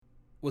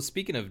Well,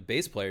 speaking of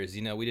bass players,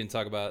 we didn't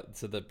talk about.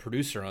 So the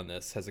producer on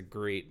this has a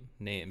great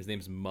name. His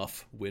name's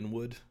Muff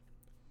Winwood,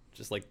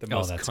 just like the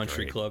most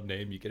country club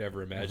name you could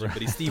ever imagine.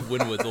 But he's Steve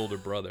Winwood's older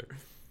brother.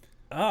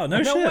 Oh,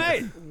 no shit.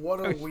 way.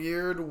 What a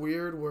weird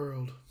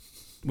world.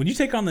 When you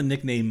take on the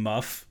nickname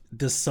Muff,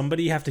 does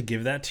somebody have to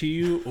give that to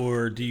you,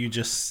 or do you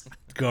just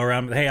go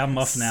around, hey, I'm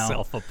Muff now?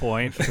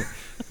 Self-appoint.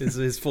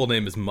 His full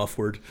name is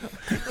Muffward.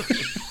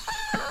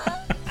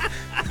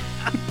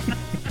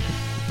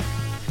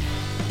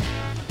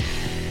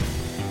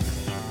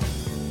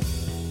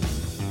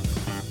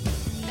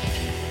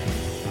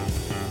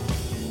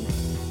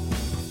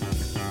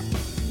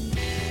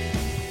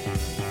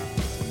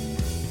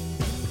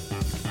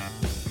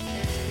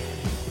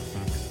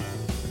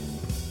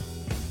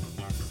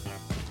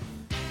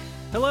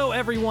 Hello,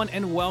 everyone,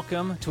 and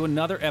welcome to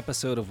another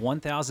episode of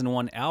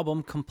 1001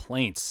 Album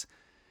Complaints.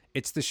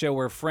 It's the show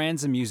where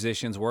friends and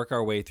musicians work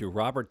our way through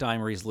Robert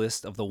Dimery's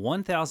list of the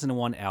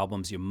 1001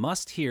 albums you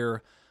must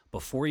hear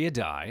before you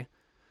die.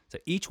 So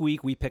each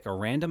week we pick a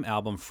random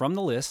album from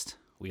the list,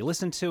 we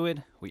listen to it,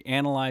 we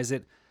analyze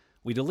it,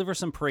 we deliver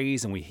some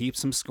praise and we heap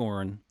some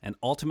scorn, and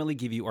ultimately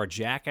give you our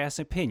jackass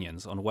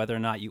opinions on whether or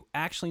not you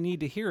actually need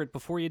to hear it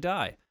before you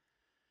die.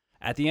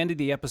 At the end of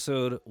the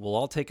episode, we'll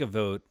all take a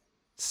vote,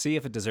 see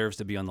if it deserves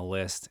to be on the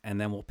list, and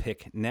then we'll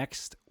pick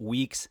next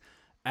week's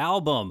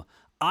album.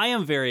 I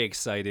am very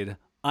excited.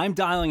 I'm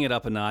dialing it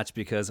up a notch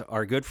because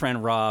our good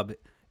friend Rob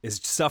is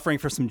suffering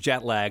from some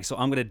jet lag, so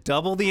I'm going to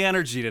double the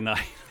energy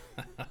tonight.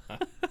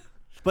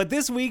 But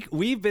this week,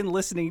 we've been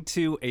listening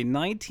to a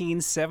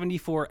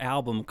 1974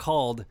 album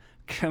called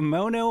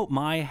Kimono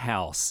My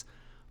House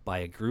by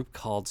a group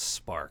called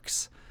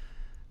Sparks.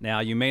 Now,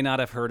 you may not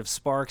have heard of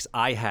Sparks.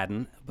 I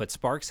hadn't, but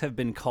Sparks have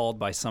been called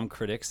by some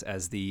critics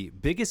as the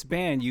biggest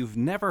band you've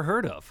never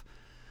heard of,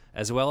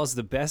 as well as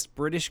the best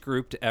British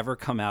group to ever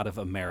come out of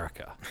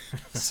America.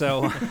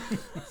 So,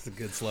 That's a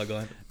good slug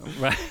line.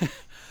 Right.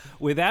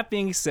 With that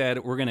being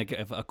said, we're going to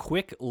give a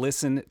quick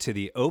listen to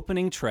the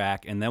opening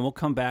track, and then we'll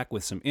come back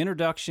with some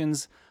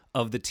introductions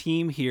of the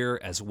team here,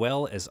 as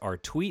well as our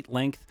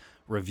tweet-length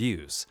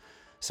reviews.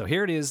 So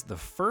here it is, the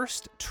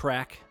first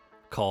track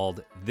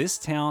called This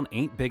Town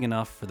Ain't Big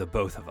Enough for the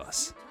Both of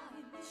Us.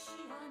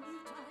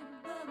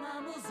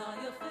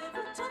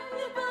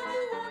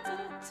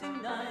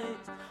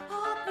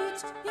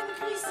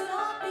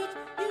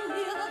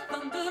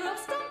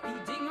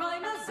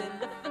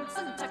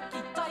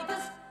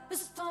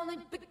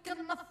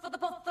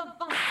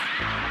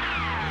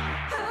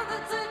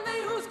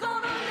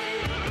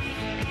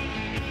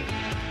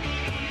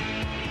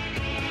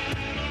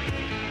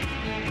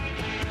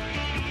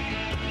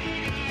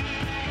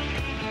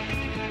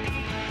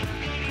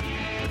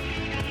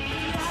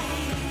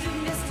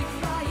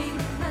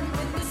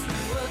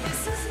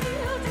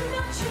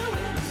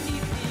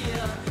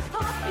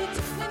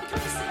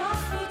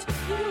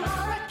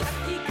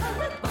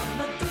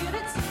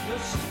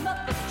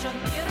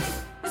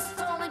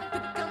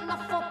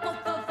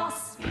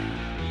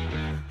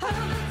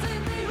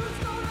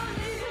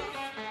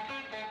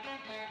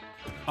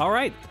 All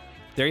right,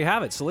 there you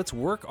have it. So let's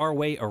work our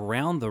way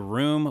around the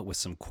room with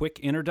some quick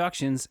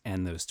introductions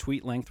and those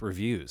tweet-length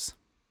reviews.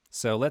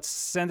 So let's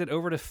send it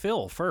over to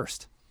Phil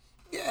first.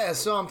 Yeah,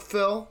 so I'm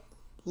Phil,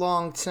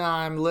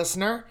 long-time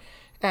listener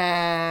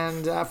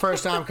and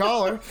first-time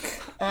caller.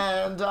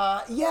 And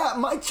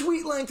my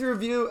tweet-length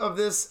review of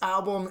this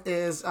album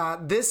is,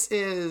 this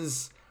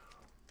is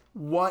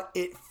what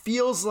it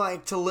feels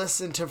like to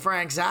listen to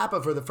Frank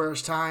Zappa for the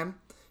first time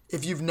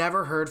if you've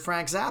never heard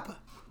Frank Zappa.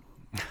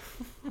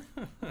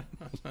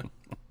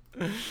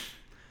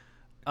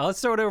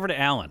 Let's throw it over to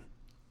Alan.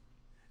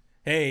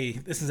 Hey,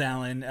 this is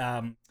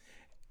Alan.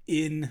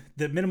 In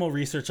the minimal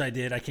research I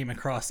did, I came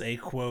across a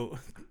quote,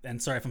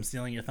 and sorry if I'm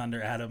stealing your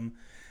thunder, Adam.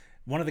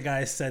 One of the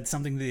guys said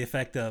something to the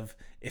effect of,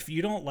 if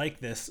you don't like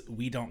this,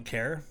 we don't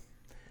care.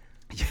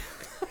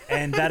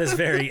 And that is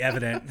very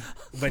evident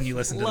when you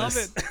listen to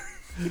this.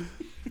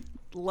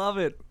 Love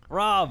it.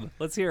 Rob,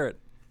 let's hear it.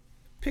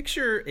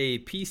 Picture a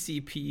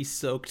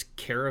PCP-soaked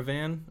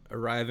caravan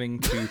arriving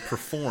to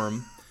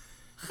perform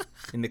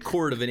in the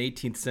court of an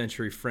 18th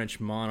century French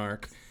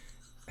monarch,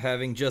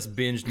 having just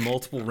binged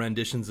multiple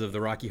renditions of the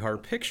Rocky Horror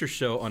Picture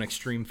Show on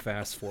extreme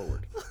fast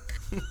forward.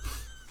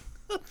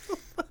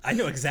 I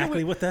know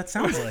exactly what that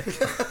sounds like.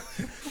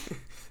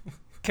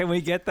 Can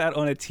we get that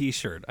on a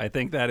t-shirt? I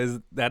think that is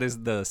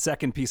the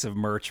second piece of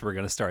merch we're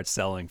going to start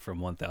selling from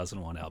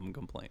 1001 Album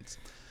Complaints.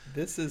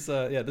 This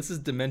is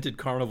demented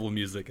carnival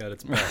music at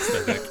its best,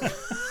 I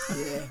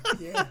think.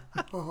 Yeah.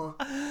 Uh-huh.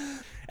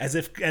 As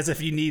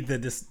if you need the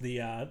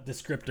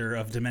descriptor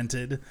of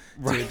demented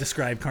to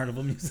describe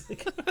carnival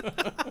music.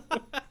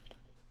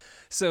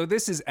 So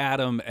this is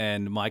Adam,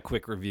 and my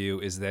quick review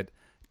is that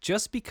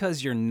just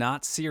because you're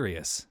not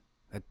serious,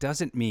 that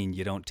doesn't mean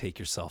you don't take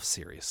yourself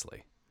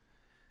seriously.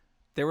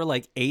 There were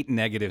like 8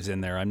 negatives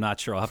in there. I'm not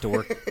sure. I'll have to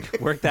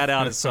work that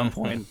out at some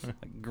point.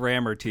 A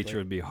grammar teacher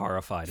would be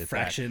horrified at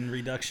Fraction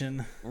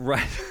reduction.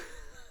 Right.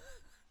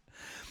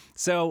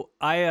 So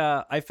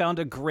I found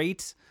a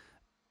great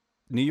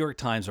New York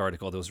Times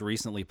article that was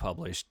recently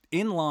published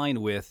in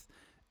line with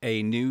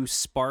a new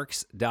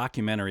Sparks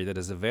documentary that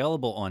is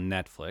available on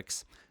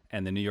Netflix.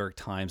 And the New York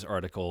Times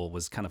article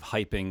was kind of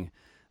hyping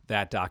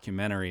that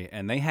documentary.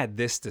 And they had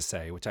this to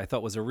say, which I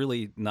thought was a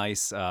really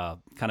nice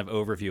kind of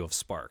overview of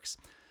Sparks.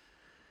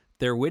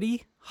 Their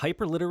witty,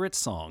 hyperliterate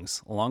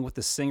songs, along with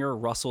the singer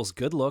Russell's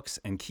good looks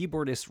and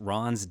keyboardist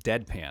Ron's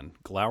deadpan,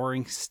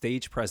 glowering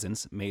stage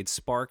presence made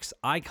Sparks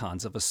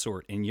icons of a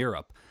sort in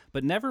Europe,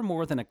 but never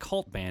more than a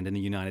cult band in the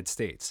United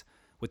States.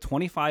 With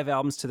 25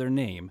 albums to their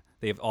name,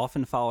 they have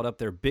often followed up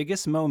their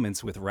biggest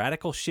moments with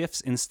radical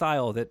shifts in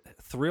style that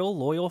thrill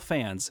loyal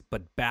fans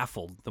but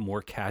baffled the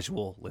more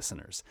casual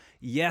listeners.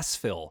 Yes,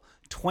 Phil,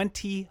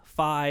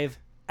 25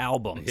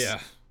 albums. Yeah.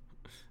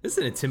 This is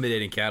an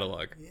intimidating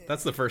catalog.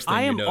 That's the first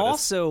thing you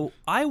notice.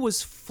 I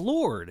was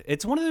floored.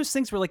 It's one of those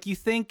things where, like, you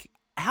think,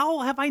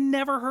 how have I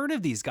never heard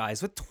of these guys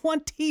with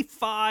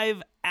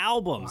 25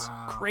 albums?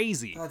 Wow.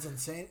 Crazy. That's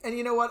insane. And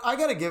you know what? I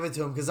got to give it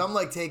to him because I'm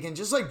like taking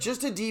just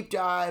a deep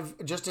dive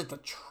just at the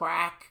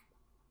track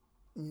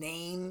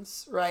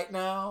names right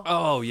now.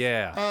 Oh,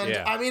 yeah. And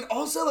yeah. I mean,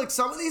 also, like,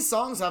 some of these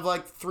songs have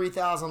like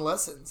 3,000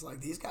 listens. Like,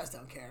 these guys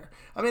don't care.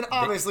 I mean,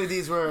 obviously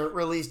these were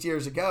released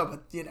years ago,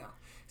 but these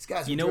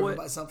guys are driven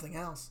by something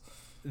else.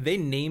 They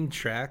name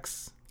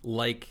tracks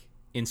like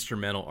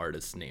instrumental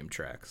artists name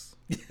tracks,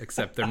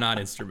 except they're not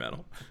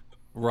instrumental.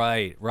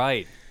 Right.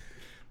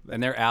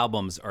 And their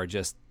albums are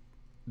just,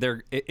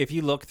 if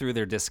you look through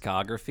their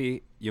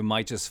discography, you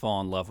might just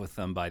fall in love with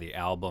them by the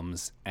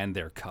albums and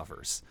their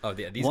covers. Oh,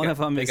 yeah.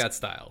 They got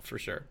style, for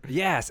sure.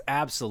 Yes,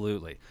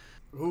 absolutely.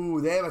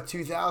 Ooh, they have a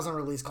 2000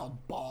 release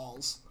called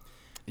Balls.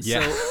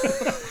 Yeah.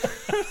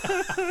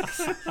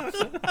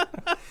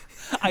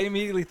 I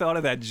immediately thought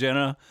of that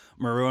Jenna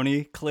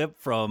Maroney clip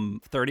from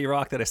 30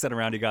 Rock that I sent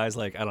around you guys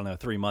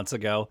 3 months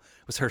ago.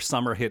 It was her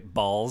summer hit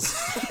Balls.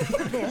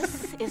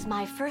 This is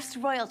my first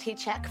royalty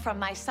check from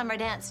my summer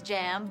dance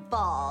jam,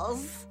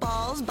 Balls.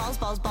 Balls, balls,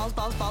 balls, balls,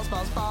 balls, balls,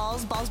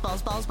 balls, balls,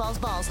 balls, balls, balls, balls,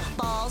 balls,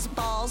 balls,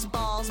 balls,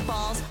 balls,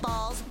 balls,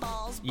 balls,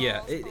 balls.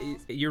 Yeah,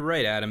 you're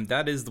right, Adam.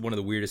 That is one of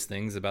the weirdest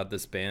things about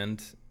this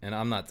band. And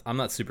I'm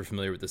not super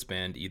familiar with this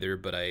band either,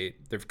 but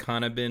they've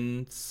kind of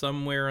been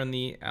somewhere on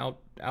the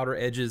outer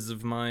edges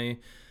of my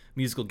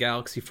musical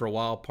galaxy for a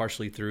while,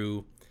 partially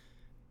through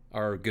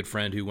our good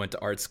friend who went to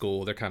art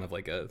school. They're kind of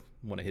like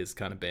one of his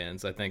kind of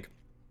bands, I think.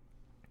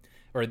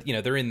 Or,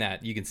 they're in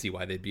that, you can see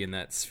why they'd be in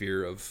that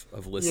sphere of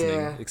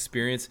listening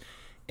experience.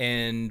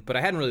 But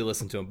I hadn't really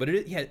listened to them. But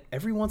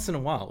every once in a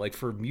while, like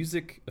for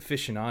music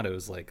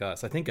aficionados like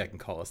us, I think I can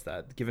call us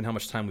that, given how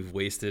much time we've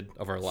wasted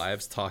of our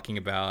lives talking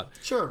about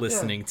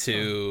listening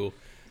to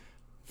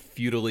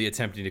futilely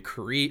attempting to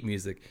create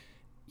music.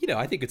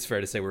 I think it's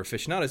fair to say we're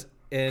aficionados.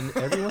 And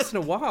every once in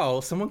a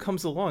while, someone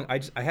comes along.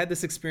 I had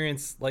this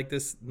experience like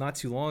this not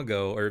too long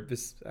ago, or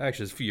this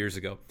actually a few years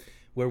ago,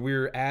 where we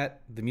were at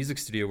the music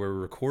studio where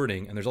we're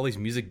recording, and there's all these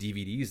music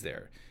DVDs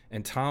there.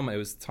 And Tom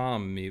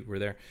and me were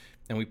there.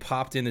 And we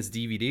popped in this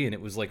DVD, and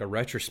it was like a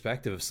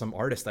retrospective of some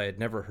artist I had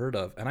never heard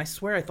of. And I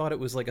swear I thought it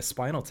was like a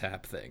Spinal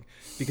Tap thing,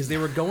 because they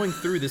were going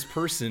through this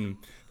person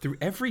through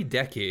every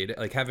decade,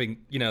 like having,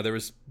 there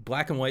was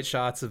black and white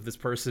shots of this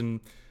person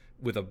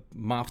with a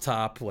mop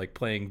top, like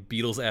playing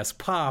Beatles-esque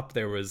pop.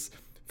 There was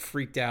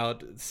freaked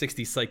out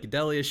 60s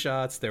psychedelia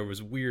shots. There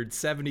was weird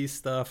 70s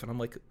stuff. And I'm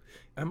like,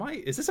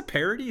 is this a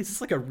parody? Is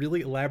this like a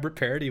really elaborate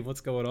parody of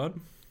what's going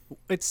on?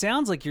 It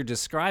sounds like you're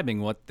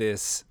describing what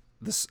this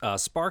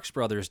Sparks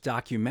Brothers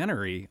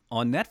documentary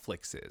on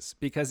Netflix is,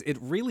 because it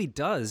really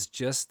does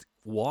just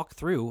walk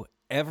through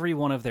every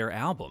one of their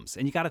albums.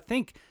 And you got to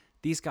think,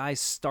 these guys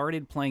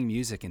started playing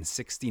music in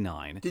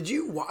 '69. Did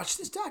you watch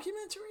this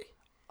documentary?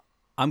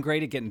 I'm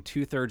great at getting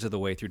 2/3 of the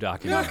way through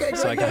documentaries. Okay,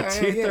 so I got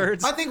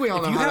 2/3. I think we all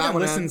know If you how that haven't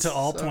one listened ends, to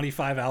all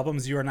 25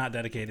 albums, you are not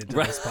dedicated to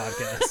this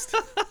podcast.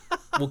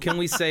 Well, can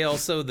we say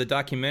also the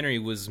documentary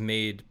was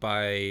made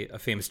by a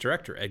famous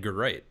director, Edgar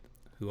Wright,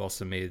 who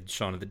also made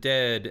Shaun of the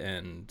Dead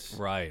and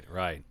Right.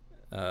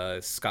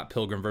 Scott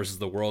Pilgrim versus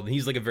the World. And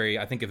he's like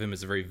I think of him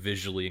as a very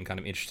visually and kind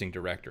of interesting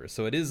director.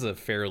 So it is a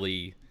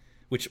fairly,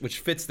 which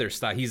fits their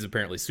style. He's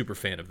apparently a super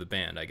fan of the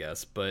band, I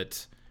guess,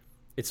 but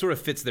it sort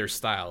of fits their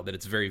style that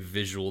it's very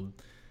visual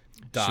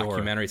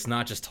documentary. Sure. It's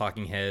not just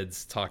talking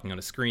heads talking on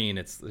a screen.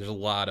 There's a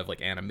lot of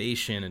like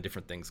animation and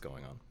different things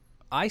going on.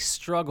 I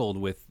struggled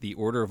with the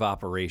order of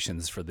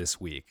operations for this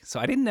week. So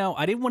I didn't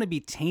want to be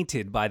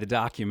tainted by the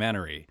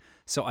documentary.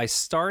 So I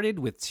started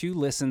with 2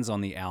 listens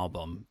on the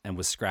album and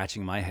was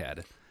scratching my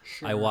head.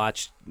 Sure. I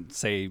watched,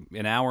 say,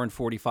 an hour and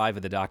 45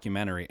 of the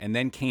documentary and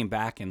then came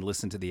back and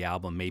listened to the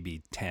album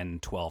maybe 10,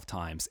 12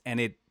 times. And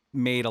it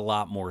made a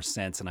lot more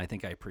sense, and I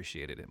think I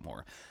appreciated it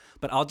more.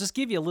 But I'll just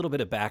give you a little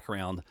bit of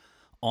background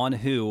on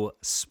who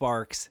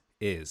Sparks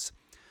is.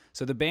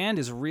 So the band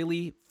is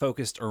really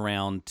focused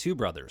around 2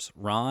 brothers,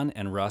 Ron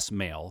and Russ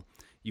Mael.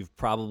 You've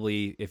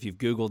probably, if you've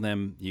Googled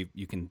them,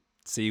 you can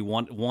see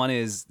one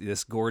is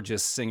this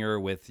gorgeous singer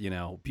with,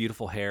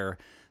 beautiful hair.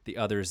 The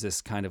other is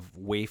this kind of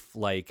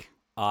waif-like,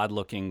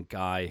 odd-looking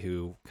guy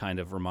who kind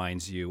of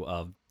reminds you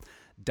of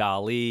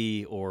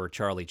Dali or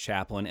Charlie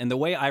Chaplin. And the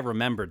way I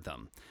remembered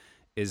them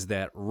is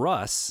that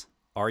Russ,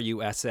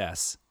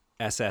 R-U-S-S,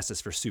 SS is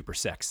for super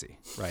sexy,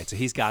 right? So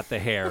he's got the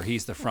hair.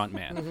 He's the front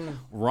man.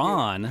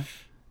 Ron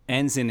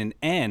ends in an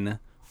N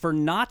for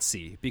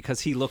Nazi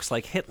because he looks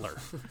like Hitler.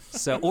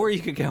 So, or you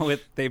could go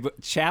with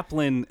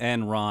Chaplin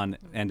and Ron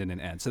end in an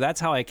N. So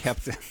that's how I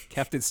kept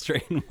it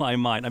straight in my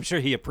mind. I'm sure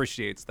he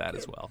appreciates that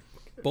as well.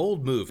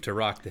 Bold move to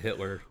rock the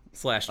Hitler /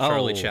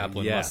 Charlie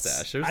Chaplin yes.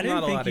 mustache. There's I didn't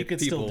not a think lot you of could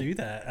people. still do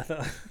that.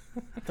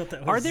 I thought that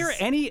was... Are there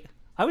any?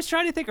 I was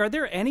trying to think. Are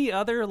there any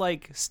other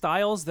like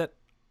styles that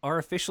are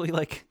officially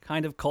like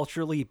kind of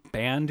culturally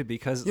banned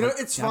because You know, like,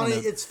 it's I don't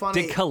funny. know, It's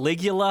funny. Did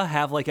Caligula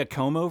have like a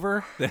comb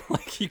over that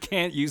like you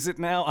can't use it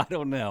now? I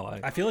don't know.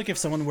 I feel like if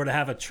someone were to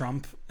have a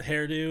Trump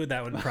hairdo,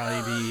 that would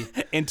probably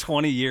be In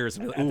 20 years,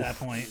 at that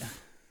point.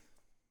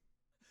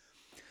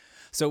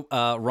 So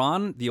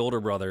Ron, the older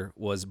brother,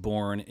 was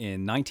born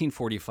in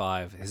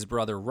 1945. His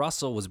brother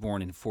Russell was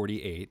born in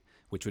 48,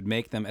 which would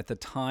make them at the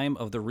time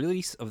of the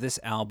release of this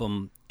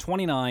album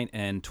 29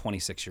 and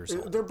 26 years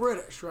old. They're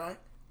British, right?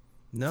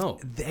 No.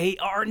 They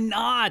are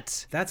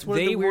not. That's one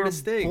of They the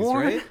weirdest were things,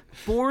 born, right?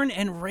 Born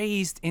and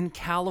raised in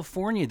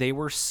California. They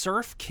were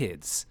surf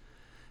kids.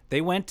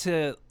 They went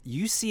to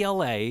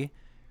UCLA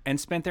and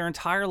spent their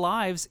entire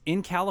lives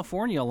in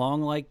California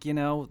along, like, you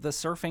know, the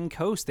surfing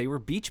coast. They were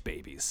beach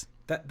babies.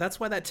 That's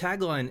why that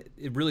tagline,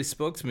 it really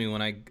spoke to me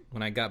when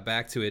I got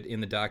back to it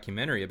in the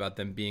documentary about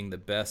them being the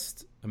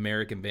best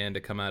American band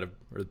to come out of,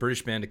 or the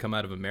British band to come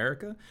out of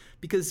America.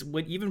 Because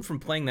even from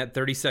playing that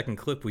 30-second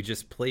clip we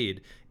just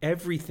played,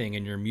 everything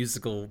in your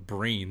musical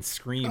brain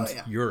screams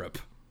Europe,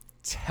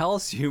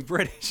 Tells you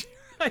British.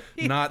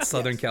 not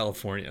Southern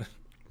California.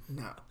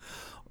 No.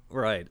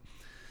 Right.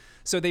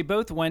 So they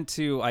both went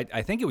to,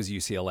 I think it was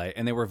UCLA,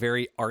 and they were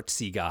very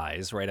artsy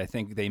guys, right? I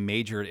think they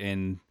majored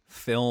in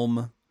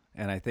film,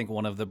 and I think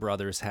one of the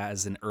brothers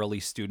has an early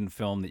student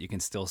film that you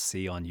can still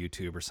see on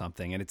YouTube or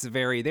something. And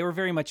they were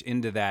very much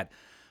into that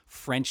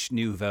French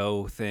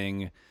Nouveau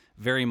thing,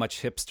 very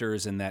much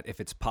hipsters in that if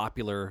it's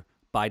popular,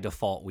 by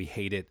default, we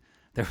hate it.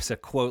 There was a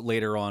quote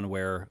later on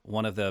where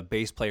one of the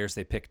bass players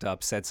they picked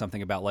up said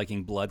something about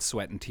liking Blood,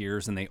 Sweat, and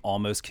Tears, and they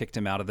almost kicked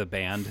him out of the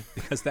band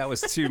because that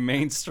was too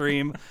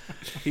mainstream.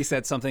 He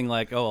said something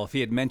like, oh, if he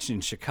had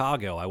mentioned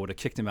Chicago, I would have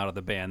kicked him out of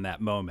the band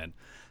that moment.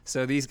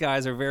 So these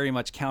guys are very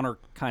much counter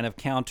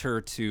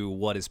to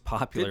what is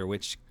popular,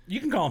 which...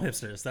 You can call them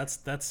hipsters.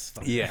 That's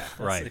fine. Yeah, That's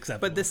right.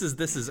 acceptable. But this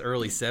is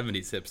early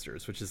 70s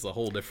hipsters, which is a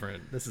whole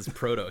different, this is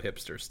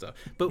proto-hipster stuff.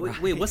 But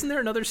wait, wasn't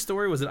there another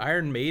story? Was it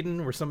Iron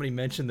Maiden where somebody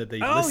mentioned that they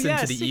listened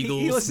yes, to the he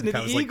Eagles? listened to and I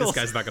the was Eagles. like,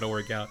 this guy's not going to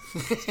work out.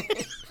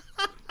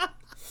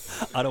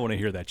 I don't want to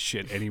hear that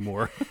shit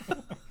anymore.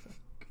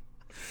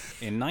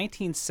 In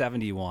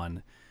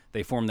 1971,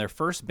 they formed their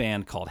first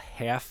band called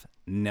Half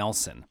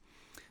Nelson.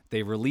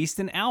 They released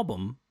an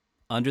album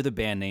under the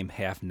band name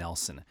Half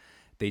Nelson.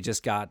 They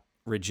just got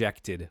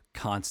rejected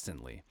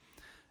constantly.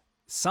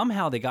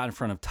 Somehow they got in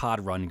front of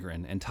Todd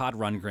Rundgren, and Todd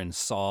Rundgren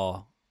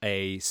saw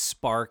a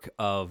spark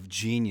of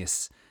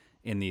genius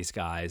in these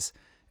guys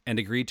and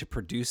agreed to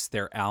produce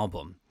their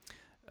album.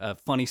 A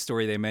funny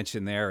story they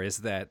mentioned there is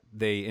that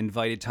they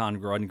invited Todd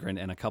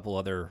Rundgren and a couple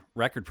other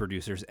record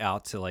producers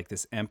out to like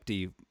this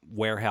empty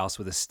warehouse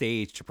with a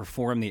stage to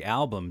perform the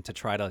album to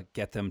try to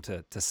get them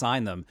to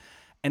sign them.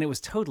 And it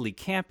was totally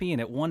campy. And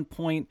at one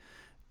point,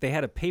 they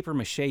had a paper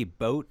mache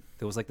boat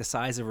that was like the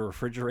size of a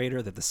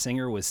refrigerator that the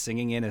singer was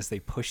singing in as they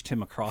pushed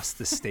him across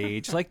the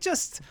stage. Like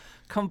just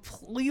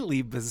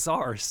completely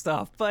bizarre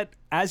stuff. But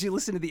as you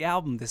listen to the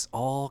album, this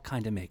all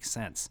kind of makes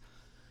sense.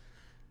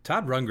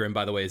 Todd Rundgren,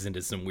 by the way, is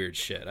into some weird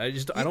shit. I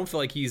don't feel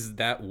like he's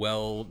that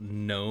well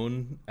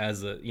known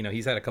as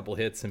he's had a couple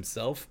hits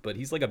himself, but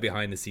he's like a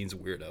behind the scenes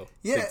weirdo.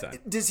 Yeah. Big time.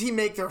 Does he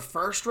make their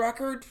first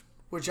record,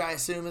 which I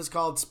assume is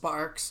called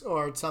Sparks,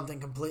 or something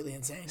completely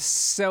insane?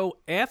 So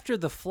after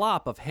the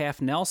flop of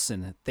Half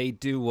Nelson, they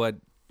do what,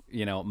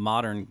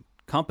 modern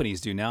companies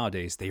do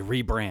nowadays. They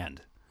rebrand.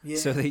 Yeah.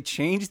 So they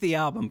changed the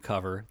album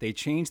cover. They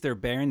changed their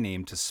band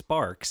name to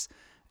Sparks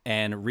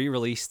and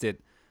re-released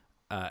it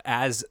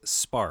as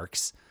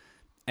Sparks.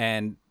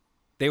 And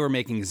they were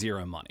making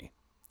zero money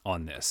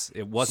on this.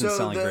 It wasn't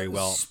selling very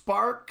well.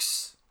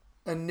 Sparks'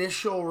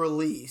 initial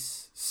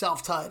release,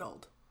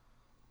 self-titled,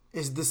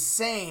 is the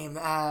same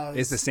as...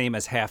 It's the same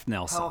as Half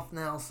Nelson. Half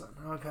Nelson.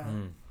 Okay.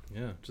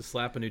 Yeah, just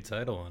slap a new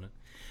title on it.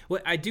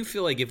 Well, I do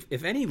feel like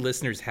if any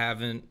listeners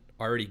haven't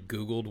already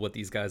Googled what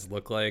these guys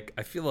look like,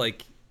 I feel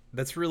like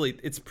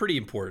it's pretty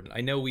important.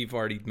 I know we've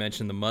already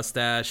mentioned the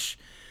mustache,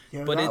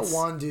 Yeah, but that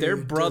one dude they're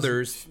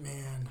brothers.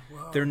 Man,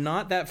 whoa. They're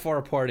not that far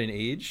apart in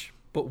age,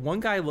 but one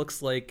guy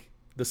looks like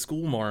the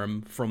school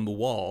marm from The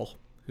Wall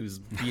who's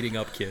beating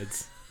up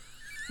kids.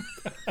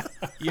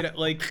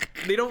 Like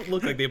they don't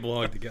look like they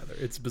belong together.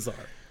 It's bizarre.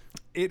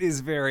 It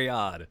is very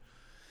odd.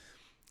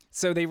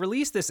 So they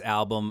released this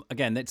album.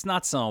 Again, it's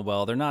not selling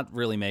well. They're not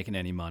really making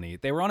any money.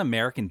 They were on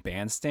American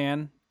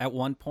Bandstand at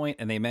one point,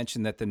 and they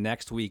mentioned that the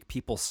next week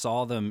people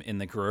saw them in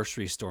the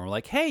grocery store and were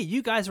like, hey,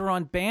 you guys were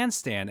on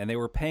Bandstand, and they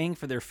were paying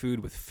for their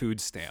food with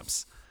food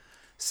stamps.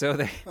 So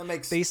That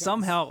makes they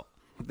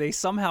sense.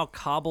 somehow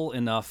cobble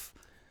enough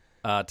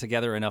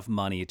together enough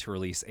money to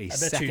release a bet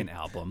second you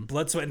album.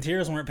 Blood, Sweat, and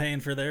Tears weren't paying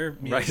for their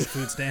music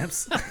food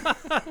stamps.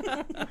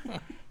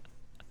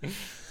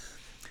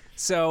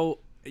 So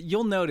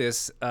you'll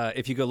notice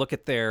if you go look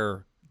at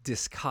their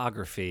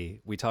discography,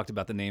 we talked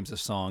about the names of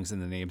songs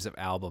and the names of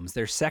albums.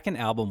 Their second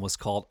album was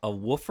called A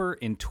Woofer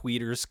in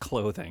Tweeter's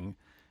Clothing,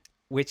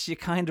 which you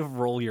kind of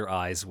roll your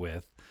eyes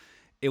with.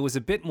 It was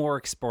a bit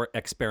more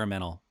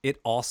experimental. It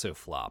also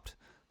flopped.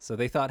 So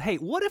they thought, hey,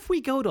 what if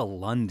we go to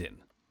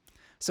London?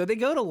 So they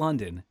go to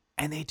London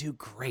and they do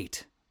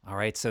great. All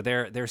right, so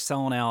they're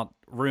selling out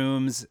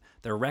rooms,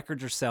 their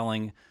records are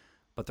selling,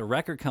 but the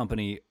record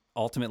company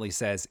ultimately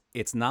says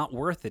it's not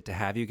worth it to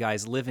have you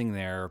guys living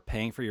there,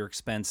 paying for your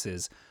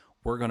expenses.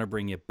 We're going to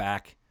bring you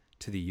back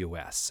to the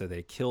U.S. So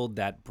they killed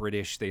that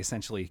British. They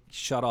essentially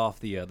shut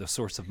off the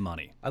source of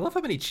money. I love how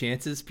many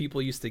chances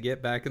people used to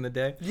get back in the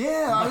day.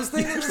 Yeah, I was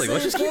thinking the It's like, same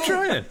let's just keep thing.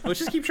 trying. Let's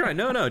just keep trying.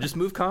 No, just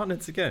move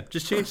continents again.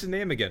 Just change the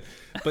name again.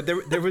 But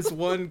there was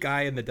one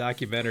guy in the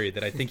documentary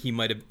that I think he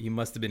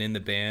must have been in the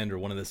band or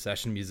one of the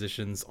session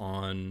musicians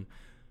on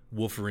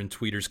Woofer in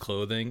Tweeter's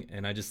Clothing,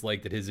 and I just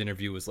liked that his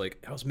interview was like,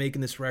 I was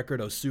making this record,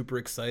 I was super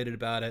excited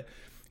about it.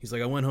 He's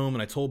like, I went home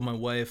and I told my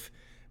wife,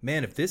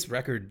 man, if this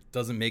record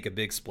doesn't make a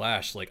big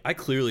splash, like I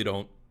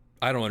don't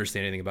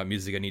understand anything about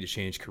music. I need to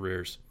change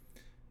careers.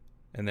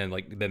 And then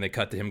they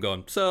cut to him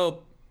going,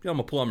 so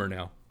I'm a plumber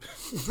now.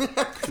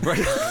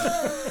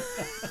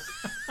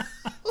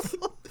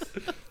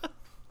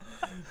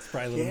 It's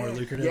probably a little more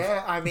lucrative.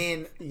 Yeah, I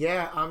mean,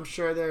 I'm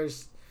sure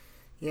there's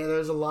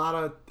a lot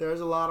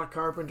of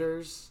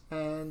carpenters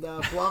and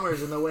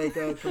plumbers in the wake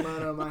of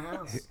Kimono My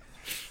House.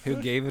 Who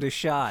gave it a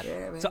shot.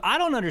 Yeah, man. So I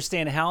don't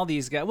understand how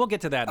these guys, we'll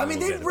get to that in I a mean,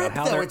 little they bit. ripped about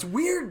how though. they're- It's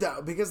weird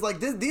though because like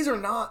these are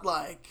not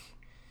like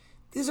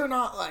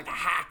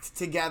hacked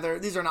together.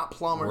 These are not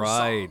plumbers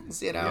Right.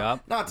 songs, you know.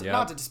 Yep.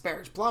 Not to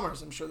disparage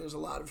plumbers. I'm sure there's a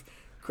lot of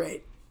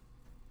great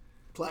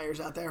players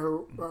out there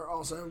who are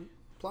also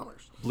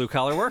plumbers. blue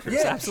collar workers.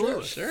 Yeah,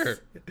 absolutely. Sure.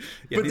 Yeah,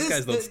 But these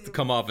this- guys don't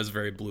come off as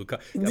very blue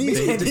collar. These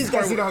guys, this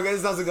doesn't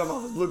come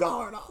off as blue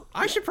collar at all.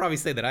 I should probably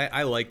say that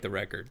I like the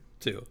record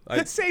too.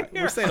 Same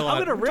here. We're saying a I'm lot.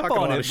 gonna we're rip talking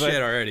on a lot it, of but-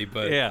 shit already,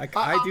 but Yeah.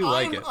 I do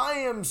like it. I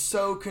am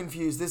so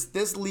confused.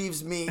 This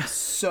leaves me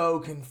so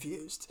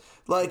confused.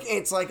 Like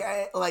it's like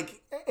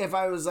if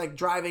I was like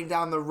driving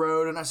down the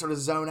road and I sort of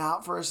zone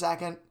out for a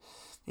second,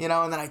 you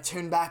know, and then I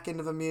tune back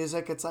into the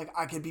music. It's like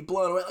I could be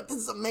blown away. Like this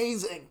is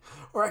amazing,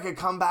 or I could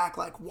come back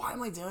like, why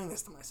am I doing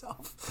this to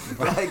myself?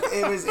 Like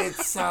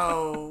it's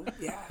so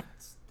yeah.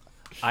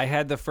 I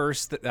had that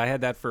first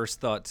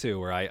thought too,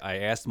 where I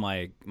asked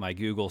my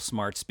Google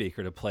smart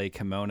speaker to play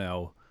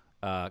Kimono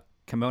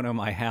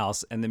My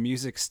House, and the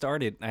music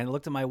started. And I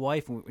looked at my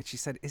wife, and she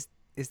said,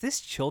 "Is this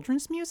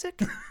children's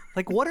music?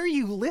 Like, what are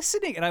you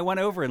listening?" And I went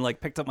over and like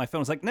picked up my phone.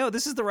 I was like, "No,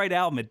 this is the right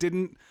album." It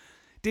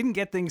didn't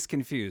get things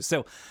confused.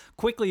 So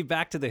quickly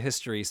back to the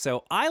history.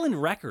 So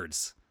Island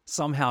Records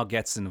somehow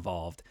gets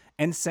involved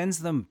and sends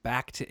them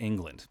back to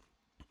England.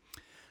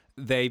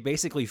 They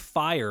basically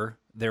fire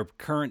their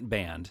current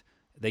band.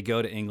 They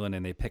go to England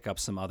and they pick up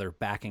some other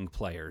backing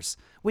players,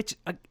 which,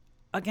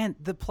 again,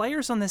 the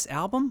players on this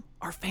album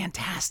are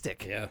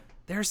fantastic. Yeah.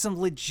 There's some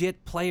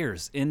legit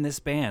players in this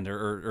band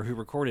or who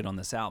recorded on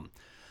this album.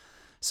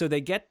 So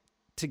they get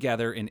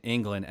together in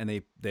England and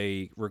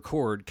they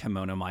record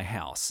Kimono My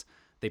House.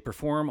 They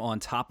perform on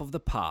Top of the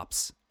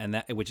Pops,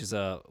 and which was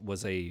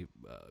a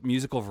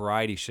musical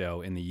variety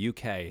show in the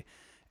UK,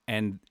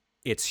 and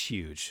it's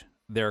huge.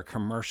 They're a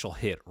commercial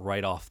hit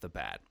right off the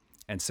bat.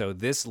 And so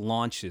this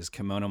launches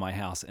Kimono My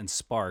House and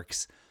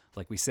Sparks,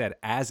 like we said,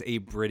 as a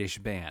British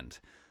band.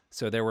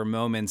 So there were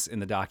moments in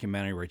the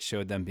documentary where it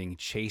showed them being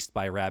chased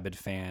by rabid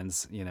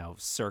fans, you know,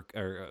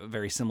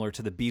 very similar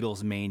to the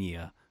Beatles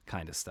Mania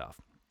kind of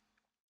stuff.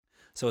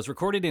 So it's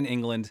recorded in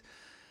England,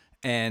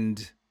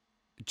 and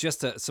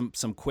just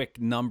some quick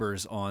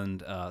numbers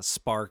on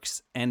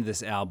Sparks and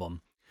this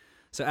album.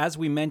 So as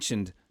we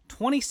mentioned,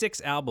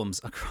 26 albums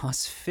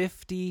across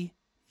 50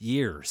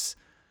 years,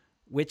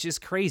 which is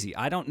crazy.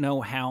 I don't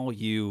know how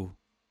you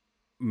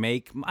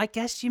I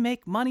guess you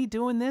make money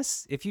doing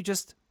this. If you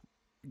just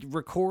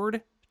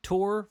record,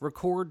 tour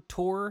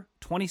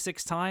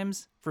 26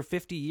 times for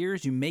 50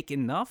 years, you make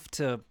enough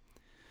to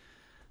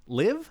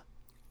live?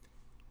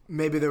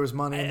 Maybe there was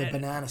money in the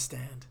banana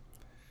stand.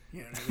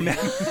 You know what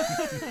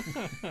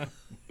I mean?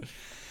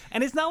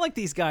 And it's not like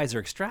these guys are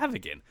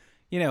extravagant.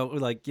 You know,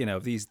 like, you know,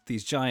 these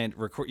giant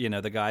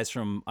the guys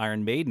from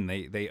Iron Maiden,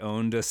 they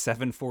owned a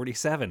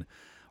 747.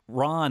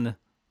 Ron,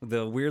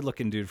 the weird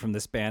looking dude from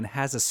this band,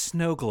 has a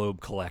snow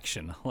globe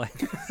collection.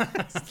 Like,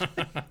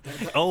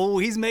 oh,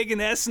 he's making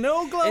that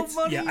snow globe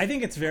money. Yeah, I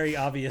think it's very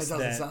obvious That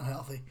doesn't that sound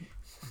healthy.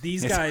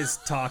 these guys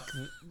talk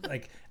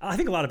like I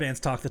think a lot of bands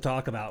talk the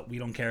talk about we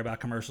don't care about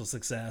commercial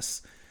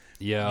success.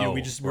 Yo, You know,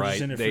 we're just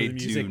in it for they the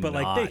music, do but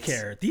like they not.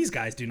 care. These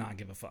guys do not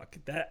give a fuck.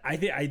 That I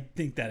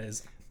think that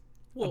is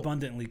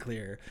abundantly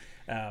clear.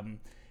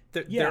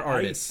 they're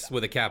artists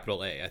with a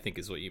capital A, I think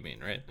is what you mean,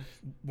 right?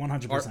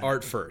 100%.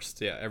 Art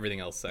first, yeah. Everything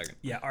else second.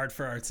 Yeah, art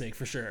for art's sake,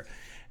 for sure.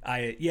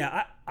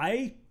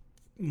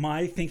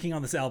 My thinking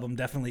on this album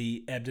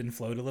definitely ebbed and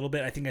flowed a little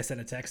bit. I think I sent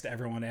a text to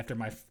everyone after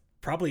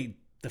probably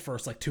the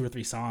first like 2 or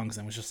 3 songs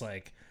and was just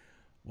like,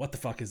 what the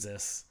fuck is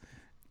this?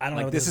 I don't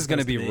know what this is going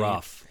to be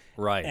rough.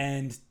 Right.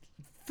 And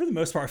for the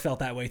most part, felt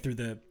that way through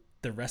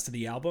the rest of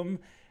the album.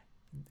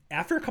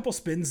 After a couple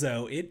spins,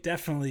 though, it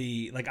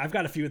definitely, like, I've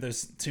got a few of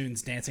those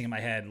tunes dancing in my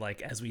head,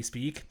 like, as we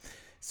speak.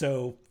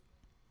 So,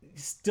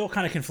 still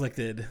kind of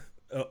conflicted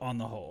on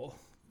the whole.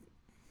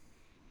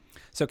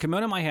 So, Come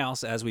On to My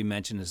House, as we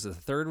mentioned, is the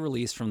third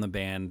release from the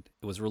band.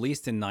 It was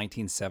released in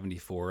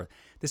 1974.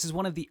 This is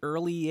one of the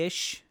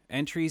early-ish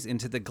entries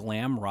into the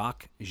glam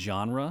rock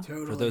genre.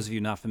 Totally. For those of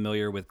you not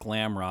familiar with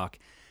glam rock,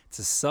 it's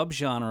a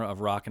subgenre of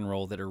rock and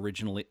roll that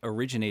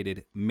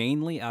originated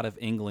mainly out of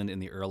England in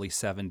the early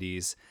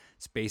 70s.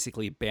 It's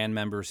basically band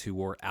members who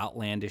wore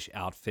outlandish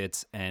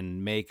outfits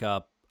and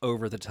makeup,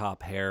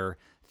 over-the-top hair,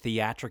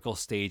 theatrical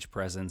stage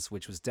presence,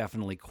 which was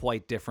definitely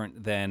quite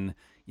different than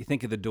you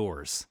think of the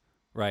Doors,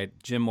 right?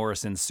 Jim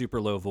Morrison's super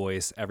low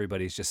voice,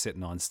 everybody's just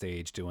sitting on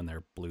stage doing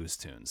their blues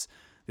tunes.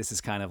 This is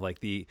kind of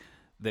like the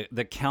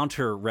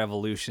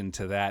counter-revolution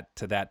to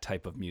that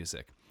type of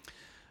music.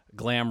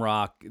 Glam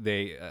rock,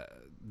 the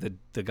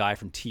guy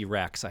from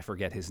T-Rex, I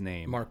forget his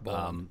name. Mark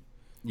Bolan.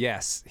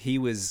 Yes, he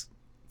was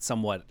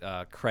somewhat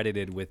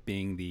credited with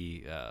being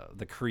the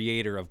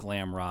creator of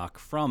glam rock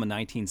from a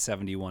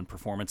 1971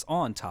 performance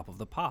on Top of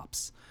the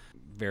Pops.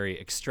 Very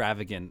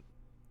extravagant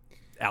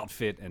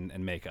outfit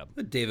and makeup.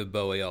 David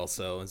Bowie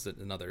also is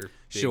another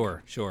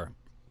big, Sure.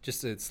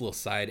 Just a little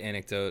side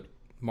anecdote.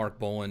 Mark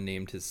Bolan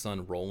named his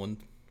son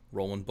Roland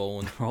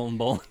Bolan. Roland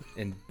Bolan.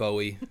 And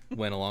Bowie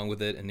went along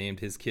with it and named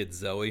his kid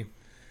Zoe.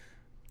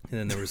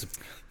 And then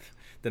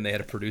then they had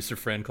a producer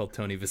friend called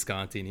Tony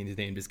Visconti, and he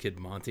named his kid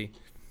Monty.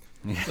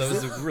 So it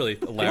was a really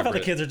I love elaborate. how the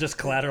kids are just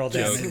collateral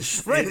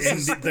damage Right.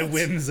 in the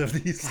whims of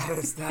these.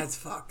 That's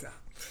fucked up.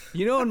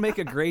 You know, and make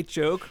a great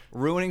joke,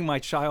 ruining my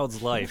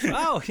child's life.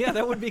 Oh, yeah,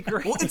 that would be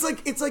great. Well,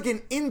 it's like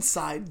an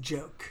inside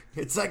joke.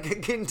 It's like a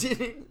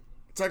continuing.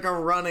 It's like a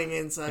running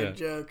inside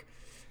joke.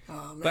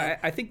 Oh, man. But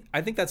I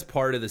think that's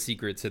part of the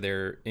secret to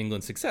their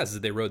England success is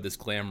they rode this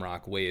glam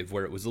rock wave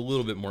where it was a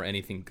little bit more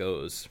anything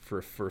goes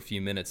for a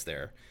few minutes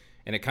there,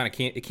 and it kind of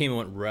came and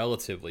went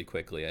relatively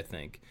quickly, I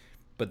think.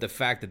 But the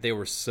fact that they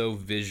were so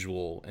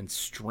visual and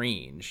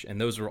strange, and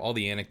those were all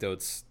the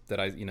anecdotes that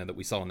that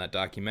we saw in that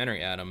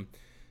documentary, Adam,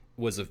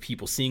 was of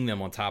people seeing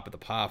them on Top of the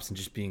Pops and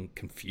just being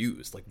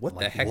confused, like what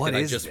the heck did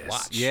I just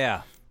watch?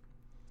 Yeah.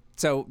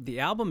 So the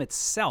album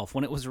itself,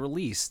 when it was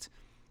released,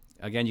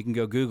 again, you can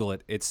go Google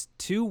it. It's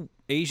 2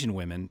 Asian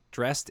women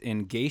dressed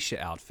in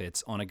geisha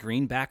outfits on a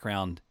green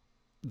background.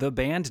 The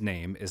band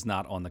name is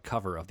not on the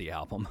cover of the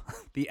album.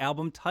 The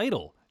album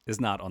title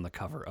is not on the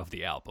cover of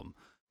the album.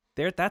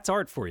 That's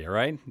art for you,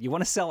 right? You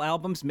want to sell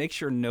albums? Make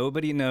sure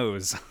nobody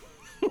knows.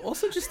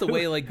 Also, just the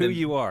way like who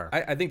you are.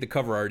 I think the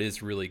cover art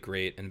is really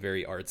great and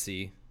very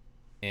artsy,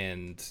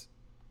 and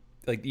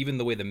like even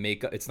the way the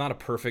makeup. It's not a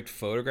perfect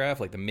photograph.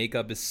 Like the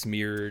makeup is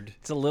smeared.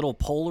 It's a little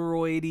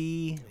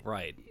Polaroid-y,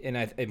 right? And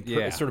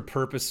it's sort of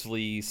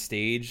purposefully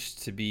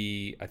staged to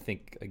be. I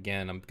think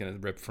again, I'm gonna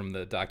rip from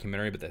the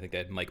documentary, but I think they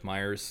had Mike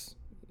Myers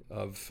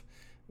of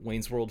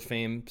Wayne's World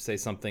fame say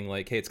something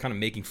like, "Hey, it's kind of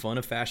making fun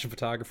of fashion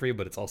photography,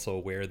 but it's also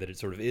aware that it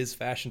sort of is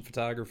fashion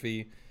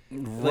photography."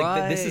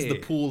 Right. Like this is the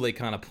pool they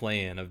kind of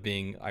play in of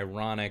being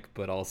ironic,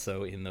 but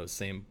also in those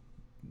same.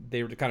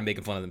 They were kind of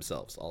making fun of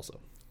themselves,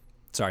 also.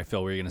 Sorry,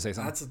 Phil, were you going to say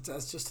something?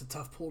 That's just a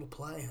tough pool to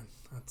play in.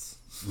 That's.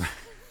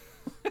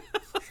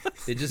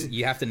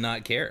 You have to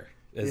not care,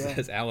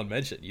 as Alan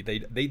mentioned.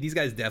 These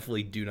guys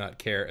definitely do not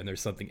care, and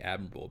there's something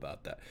admirable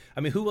about that.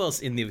 I mean, who else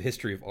in the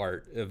history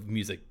of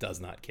music does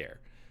not care?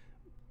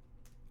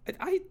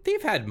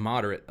 They've had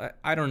moderate.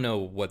 I don't know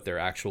what their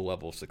actual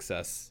level of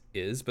success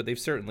is, but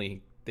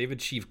they've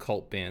achieved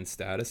cult band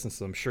status, and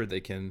so I'm sure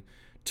they can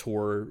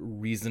tour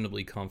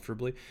reasonably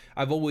comfortably.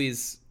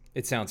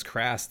 It sounds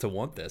crass to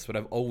want this, but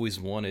I've always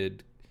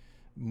wanted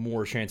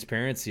more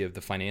transparency of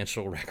the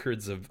financial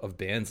records of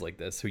bands like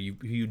this who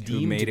you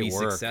deem to be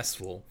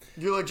successful.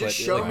 You're like, just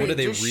show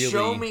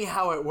me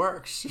how it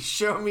works. Just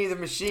show me the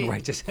machine.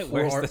 Right, just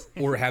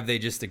or have they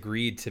just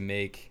agreed to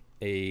make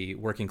a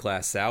working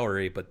class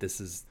salary, but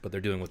they're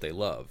doing what they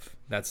love.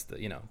 That's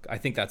I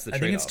think that's the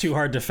trade-off. I think it's too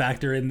hard to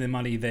factor in the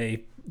money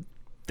they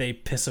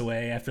piss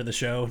away after the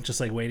show, just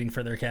like waiting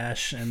for their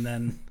cash and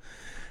then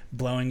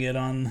blowing it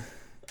on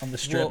the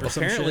strip or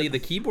some apparently shit. the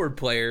keyboard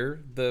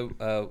player,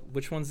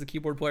 which one's the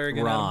keyboard player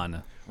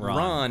again?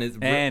 Ron is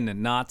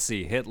and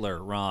Nazi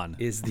Hitler. Ron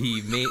is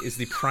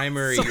the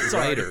primary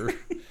writer.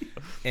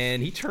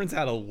 And he turns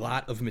out a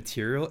lot of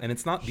material, and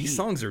it's not. These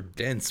songs are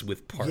dense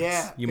with parts.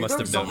 Yeah, you must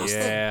have noticed.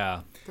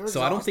 Yeah.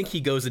 So I don't think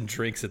he goes and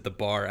drinks at the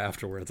bar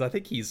afterwards. I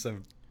think he's a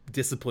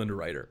disciplined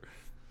writer.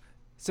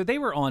 So they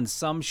were on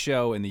some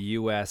show in the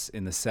U.S.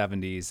 in the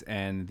 70s,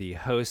 and the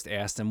host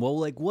asked him, well,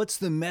 like, what's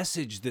the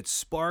message that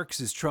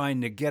Sparks is trying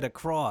to get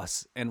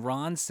across? And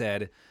Ron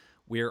said,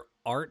 we're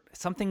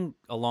something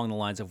along the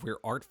lines of we're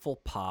artful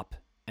pop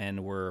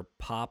and we're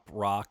pop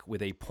rock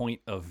with a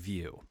point of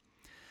view.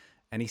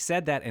 And he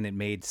said that, and it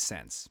made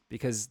sense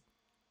because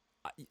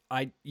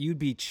you'd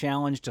be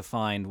challenged to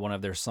find one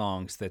of their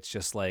songs that's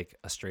just like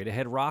a straight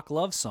ahead rock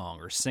love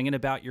song or singing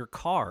about your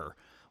car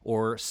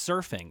or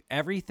surfing.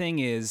 Everything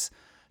is,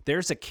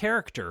 there's a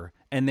character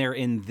and they're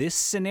in this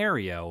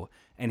scenario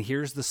and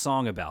here's the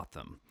song about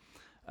them.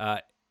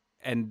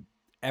 And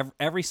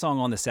every song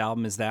on this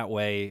album is that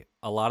way.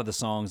 A lot of the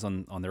songs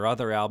on their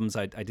other albums,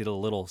 I did a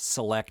little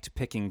select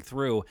picking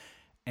through.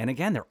 And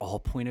again, they're all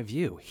point of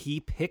view. He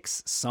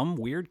picks some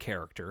weird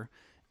character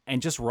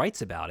and just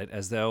writes about it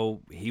as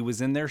though he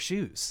was in their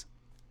shoes.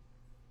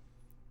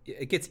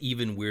 It gets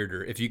even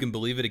weirder. If you can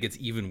believe it, it gets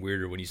even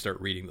weirder when you start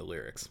reading the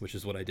lyrics, which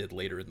is what I did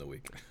later in the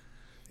week.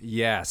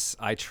 Yes,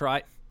 I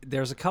tried.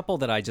 There's a couple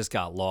that I just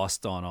got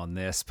lost on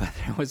this, but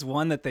there was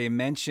one that they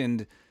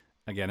mentioned,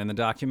 again, in the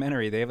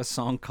documentary. They have a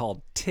song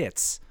called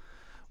Tits,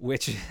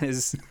 which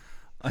is,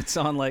 it's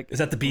on like... Is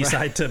that the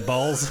B-side to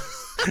Balls?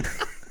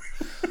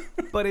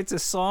 But it's a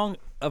song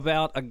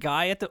about a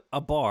guy at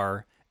a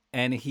bar,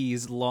 and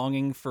he's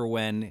longing for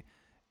when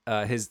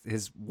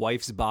his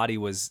wife's body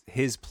was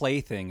his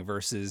plaything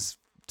versus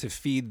to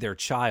feed their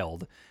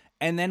child.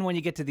 And then when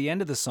you get to the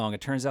end of the song, it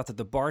turns out that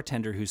the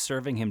bartender who's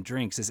serving him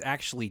drinks is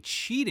actually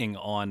cheating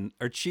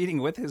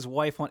with his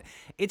wife.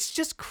 It's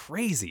just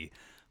crazy.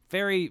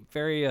 Very,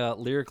 very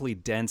lyrically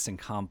dense and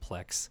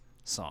complex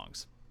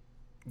songs.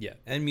 Yeah,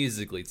 and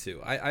musically too.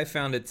 I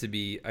found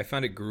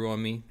it grew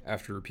on me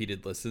after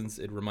repeated listens.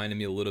 It reminded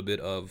me a little bit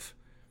of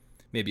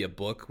maybe a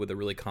book with a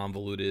really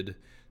convoluted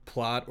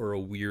plot or a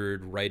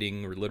weird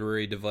writing or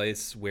literary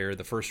device where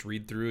the first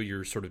read through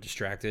you're sort of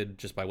distracted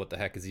just by what the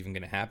heck is even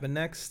going to happen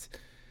next.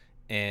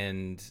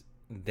 And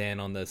then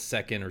on the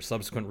second or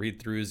subsequent read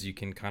throughs, you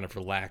can kind of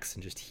relax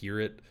and just hear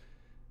it.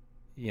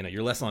 You know,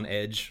 you're less on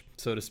edge,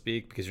 so to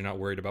speak, because you're not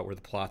worried about where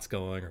the plot's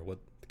going or what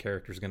the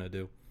character's going to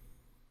do.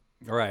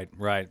 Right.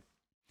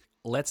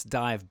 Let's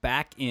dive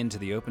back into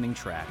the opening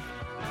track.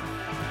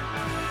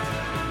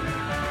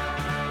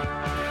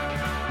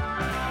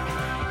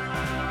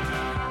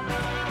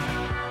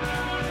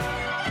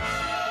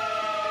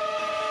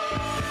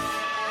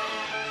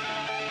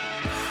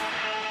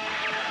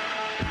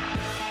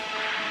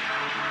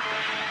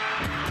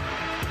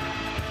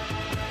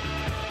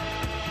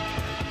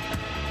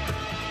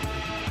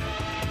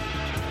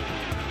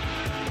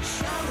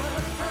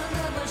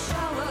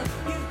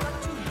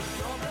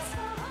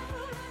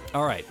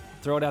 All right,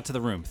 throw it out to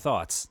the room.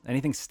 Thoughts?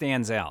 Anything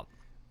stands out?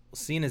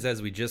 Seeing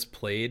as we just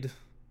played,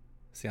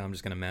 see how I'm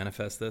just going to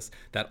manifest this,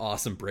 that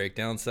awesome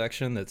breakdown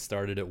section that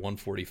started at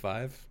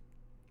 145,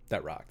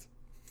 that rocked.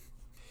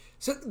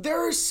 So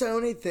there are so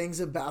many things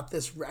about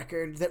this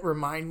record that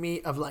remind me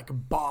of like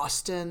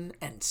Boston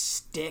and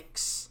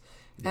Styx.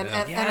 And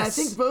I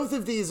think both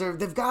of these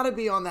they've got to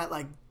be on that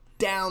like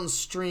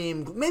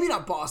downstream, maybe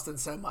not Boston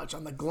so much,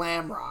 on the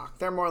glam rock.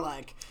 They're more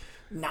like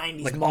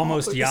 90s like mall,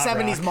 almost yacht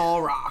 70s rock.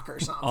 mall rock or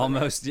something.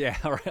 Almost, yeah,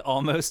 right.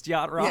 Almost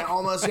yacht rock. Yeah,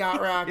 almost yacht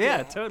rock.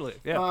 Yeah, totally.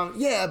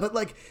 Yeah. But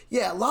like,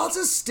 yeah, lots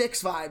of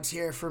Styx vibes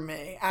here for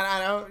me.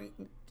 And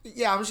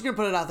I'm just gonna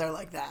put it out there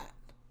like that.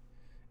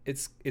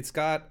 It's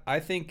got, I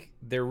think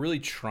they're really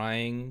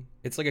trying,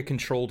 it's like a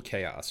controlled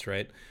chaos,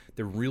 right?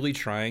 They're really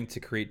trying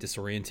to create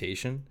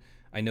disorientation.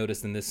 I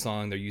noticed in this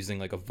song they're using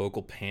like a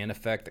vocal pan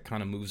effect that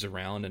kind of moves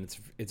around, and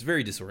it's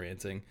very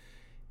disorienting.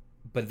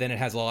 But then it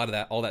has a lot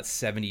of all that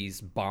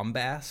 70s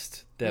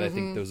bombast that I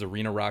think those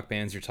arena rock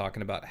bands you're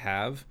talking about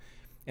have.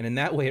 And in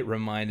that way, it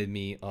reminded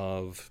me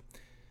of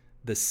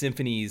the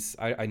symphonies.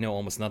 I know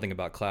almost nothing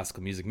about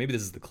classical music. Maybe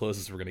this is the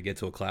closest we're going to get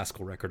to a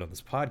classical record on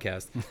this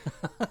podcast.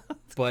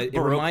 But it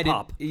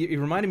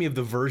reminded me of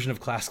the version of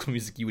classical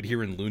music you would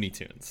hear in Looney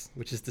Tunes,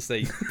 which is to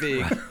say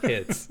big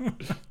hits.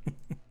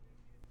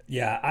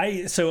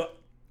 Yeah, so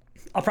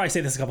I'll probably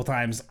say this a couple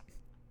times.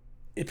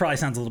 It probably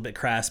sounds a little bit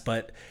crass,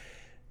 but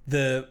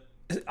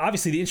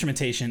obviously the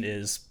instrumentation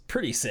is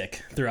pretty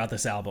sick throughout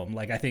this album.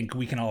 Like, I think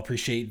we can all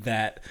appreciate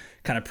that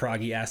kind of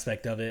proggy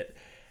aspect of it.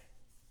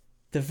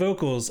 The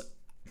vocals,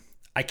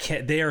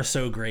 they are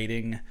so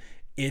grating.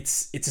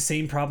 It's the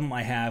same problem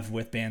I have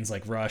with bands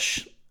like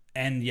Rush,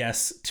 and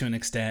yes, to an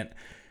extent.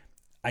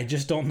 I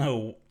just don't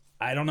know.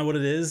 I don't know what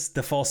it is.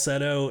 The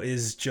falsetto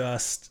is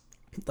just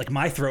like,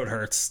 my throat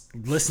hurts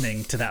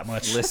listening to that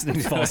much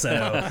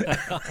falsetto.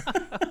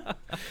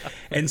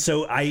 And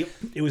so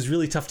it was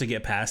really tough to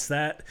get past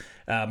that.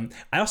 I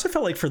also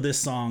felt like for this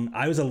song,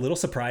 I was a little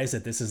surprised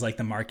that this is like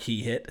the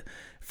marquee hit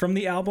from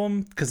the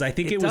album, because I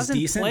think it was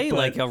decent. It doesn't play but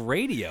like a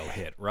radio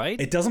hit, right?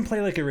 It doesn't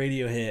play like a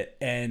radio hit,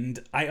 and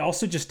I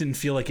also just didn't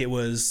feel like it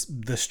was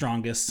the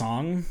strongest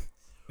song.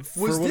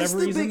 Was this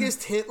the reason.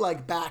 biggest hit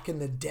like back in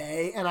the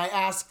day? And I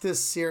ask this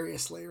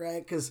seriously,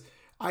 right? Because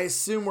I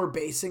assume we're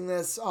basing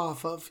this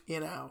off of,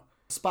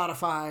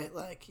 Spotify,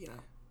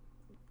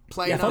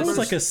 play Yeah, I thought it numbers. was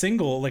like a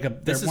single,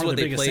 This is one what of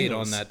the they biggest played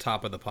singles. on that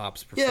Top of the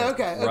Pops. Yeah,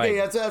 okay.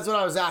 Right. That's what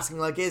I was asking.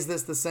 Like, is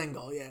this the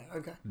single? Yeah,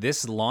 okay.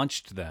 This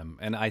launched them,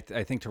 and I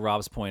think to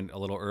Rob's point a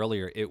little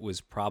earlier, it was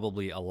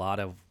probably a lot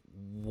of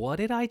what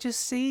did I just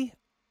see?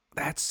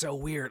 That's so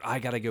weird. I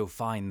got to go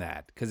find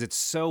that because it's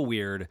so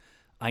weird.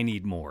 I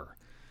need more.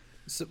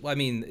 So, I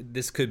mean,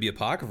 this could be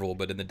apocryphal,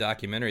 but in the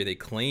documentary, they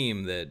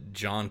claim that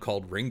John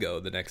called Ringo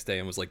the next day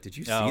and was like, "Did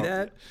you see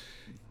that?"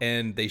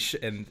 And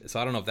and so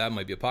I don't know if that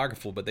might be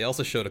apocryphal, but they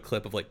also showed a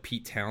clip of like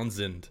Pete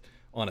Townsend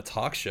on a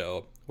talk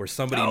show where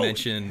somebody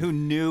mentioned who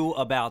knew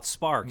about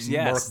Sparks.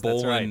 Yes, Mark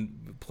that's right.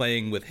 Bolan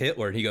playing with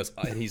Hitler, and he goes,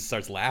 and he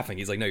starts laughing.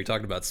 He's like, "No, you're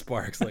talking about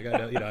Sparks." Like, I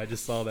know, I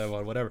just saw them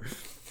on whatever.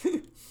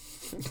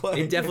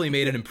 It definitely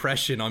made an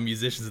impression on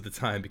musicians at the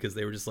time because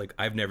they were just like,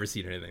 I've never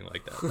seen anything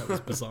like that. That was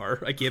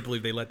bizarre. I can't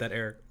believe they let that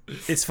air.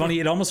 It's funny.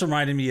 It almost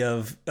reminded me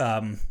of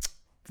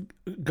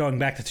going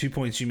back to 2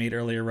 points you made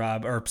earlier,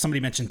 Rob, or somebody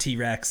mentioned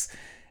T-Rex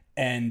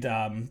and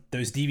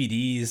those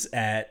DVDs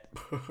at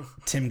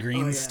Tim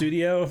Green's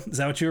studio. Is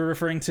that what you were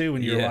referring to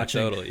when you were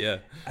watching? Totally, yeah.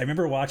 I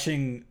remember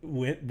watching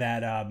with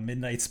that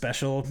midnight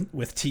special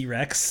with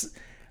T-Rex,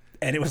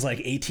 and it was like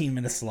 18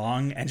 minutes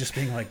long, and just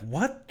being like,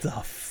 what the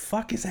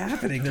fuck is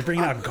happening? They're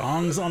bringing out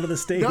gongs onto the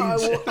stage.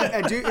 No,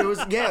 I do. It was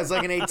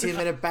like an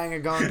 18-minute bang a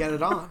gong, get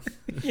it on.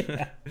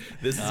 Yeah.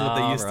 This is what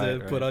they used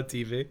to put on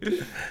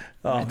TV.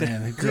 Oh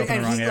man, I grew up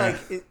in the wrong era.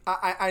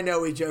 I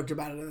know we joked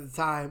about it at the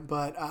time,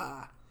 but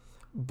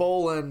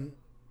Bolan,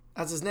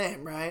 that's his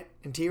name, right?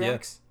 In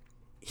T-Rex,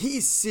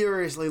 he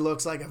seriously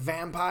looks like a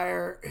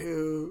vampire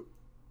who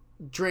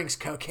drinks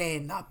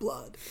cocaine, not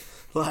blood.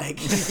 Like,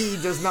 he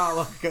does not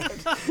look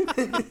good.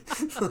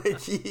 Like,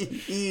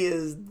 he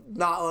is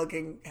not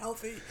looking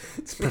healthy.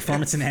 It's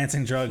performance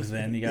enhancing drugs,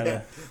 man. You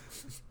gotta.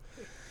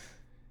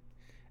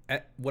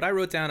 What I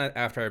wrote down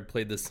after I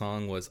played this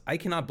song was, I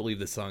cannot believe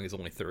this song is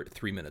only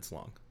 3 minutes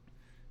long.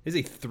 It's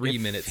a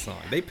 3-minute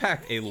song. They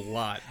packed a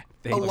lot.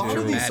 A lot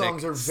of these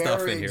songs are stuff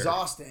very in here.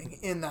 exhausting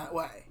in that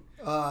way.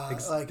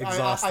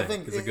 Exhausting I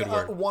think is a good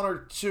word. one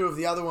or two of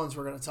the other ones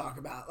we're going to talk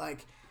about,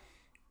 like,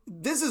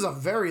 this is a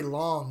very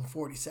long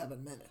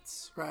 47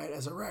 minutes, right,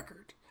 as a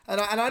record. And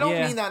I don't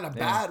mean that in a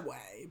bad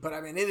way, but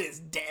I mean, it is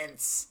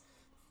dense.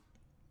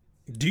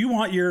 Do you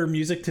want your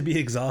music to be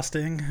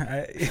exhausting?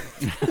 I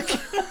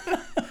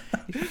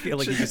feel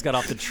like you just got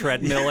off the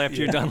treadmill after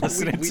you're done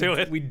listening to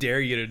it. We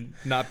dare you to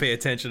not pay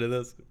attention to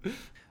this.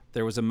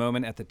 There was a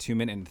moment at the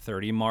 2-minute and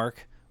 30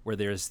 mark where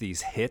there's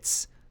these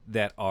hits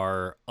that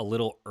are a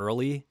little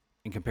early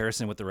in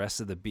comparison with the rest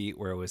of the beat,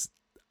 where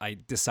I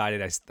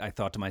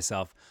thought to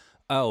myself,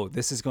 oh,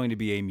 this is going to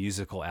be a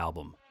musical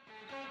album.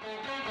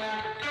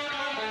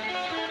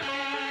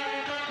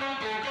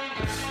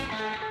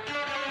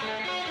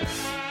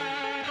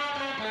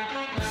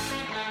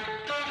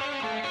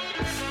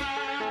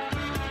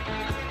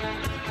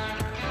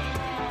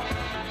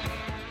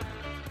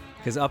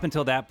 Because up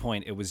until that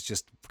point, it was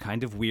just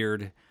kind of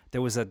weird.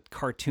 There was a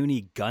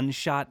cartoony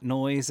gunshot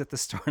noise at the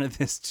start of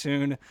this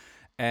tune.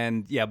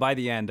 And yeah, by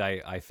the end,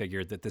 I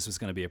figured that this was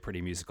going to be a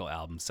pretty musical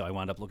album. So I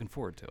wound up looking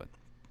forward to it.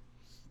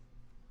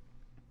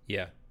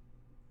 Yeah.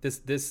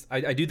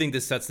 I do think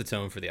this sets the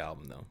tone for the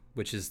album, though,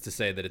 which is to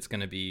say that it's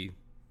going to be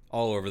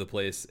all over the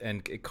place.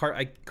 And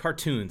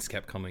cartoons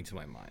kept coming to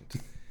my mind.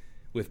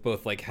 With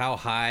both like how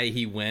high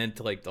he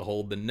went like to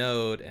hold the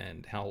note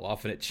and how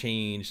often it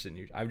changed,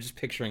 and I'm just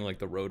picturing like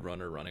the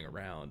Roadrunner running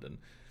around and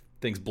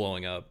things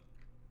blowing up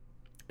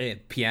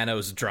and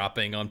pianos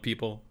dropping on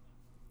people.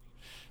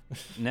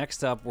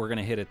 Next up, we're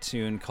gonna hit a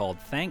tune called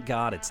 "Thank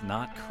God It's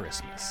Not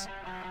Christmas."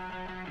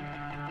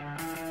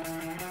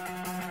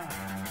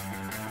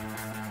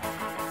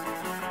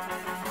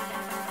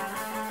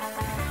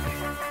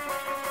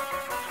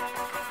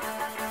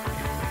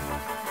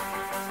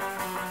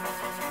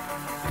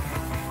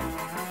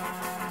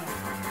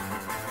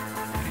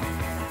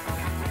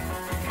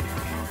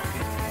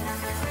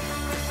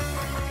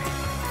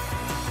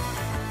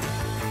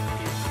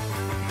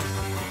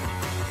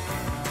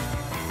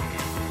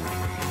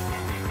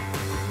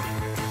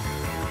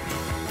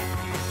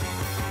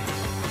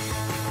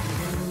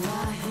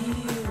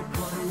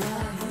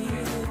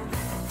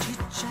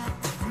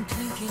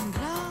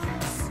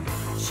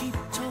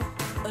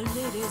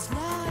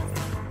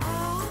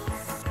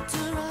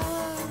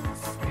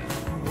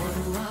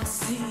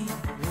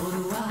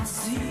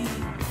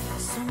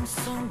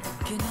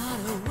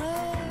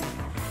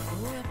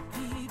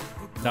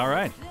 All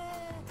right.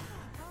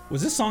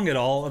 Was this song at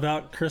all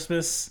about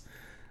Christmas?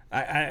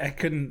 I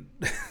couldn't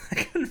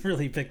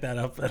really pick that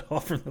up at all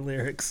from the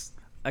lyrics.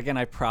 Again,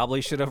 I probably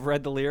should have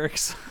read the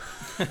lyrics.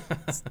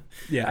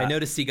 Yeah, I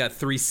noticed he got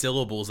 3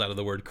 syllables out of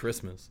the word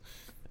Christmas.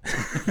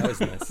 That was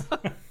nice.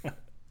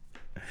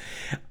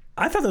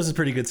 I thought that was a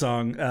pretty good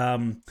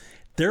song.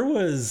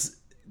 There's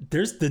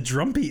the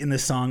drum beat in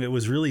this song. It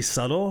was really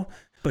subtle,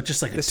 but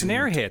just like the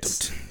snare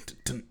hits.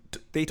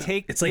 They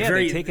take it's like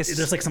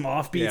there's like some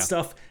offbeat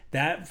stuff.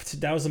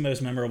 That was the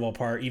most memorable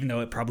part, even though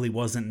it probably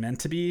wasn't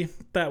meant to be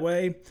that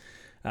way.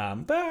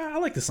 But I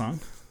like the song.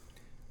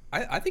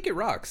 I think it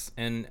rocks,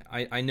 and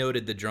I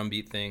noted the drum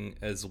beat thing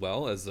as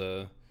well as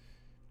a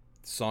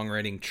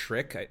songwriting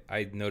trick.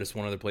 I noticed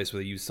one other place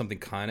where they use something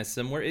kind of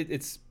similar.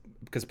 It's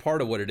because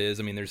part of what it is,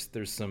 I mean,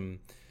 there's some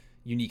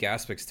unique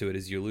aspects to it,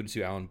 as you alluded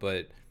to, Alan,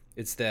 but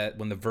It's that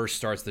when the verse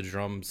starts, the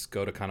drums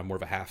go to kind of more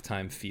of a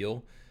halftime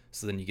feel.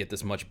 So then you get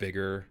this much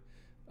bigger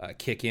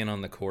kick in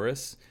on the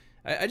chorus.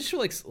 I just feel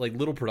like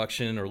little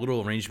production or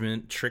little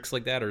arrangement tricks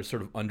like that are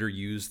sort of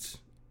underused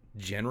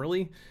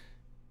generally,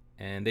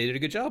 and they did a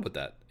good job with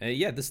that. And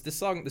yeah, this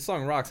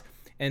song rocks.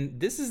 And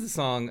this is the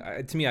song,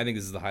 to me, I think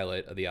this is the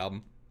highlight of the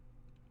album.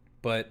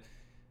 But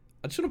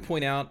I just want to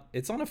point out,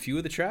 it's on a few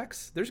of the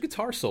tracks. There's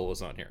guitar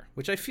solos on here,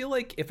 which I feel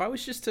like if I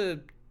was just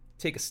to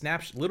take a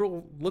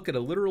look at a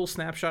literal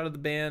snapshot of the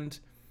band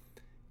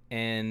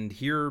and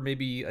hear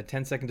maybe a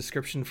 10-second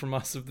description from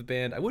us of the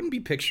band, I wouldn't be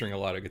picturing a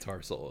lot of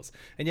guitar solos.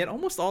 And yet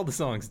almost all the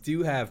songs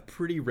do have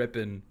pretty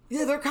ripping,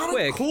 Yeah, they're kind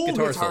of cool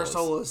guitar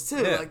solos too.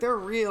 Yeah. Like they're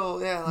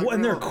real. Yeah. Like Well,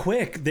 and real. they're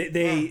quick.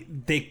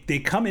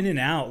 They come in and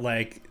out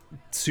like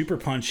super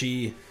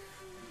punchy.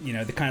 You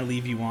know, they kind of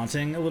leave you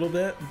wanting a little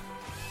bit.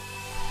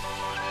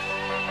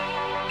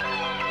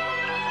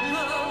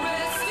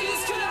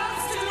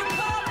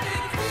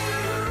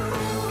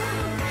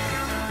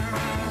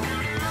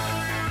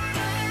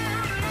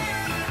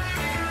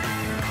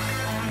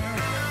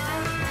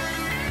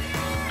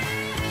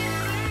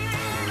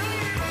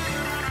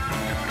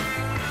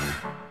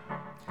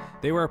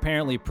 They were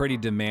apparently pretty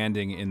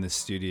demanding in the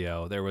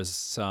studio. There was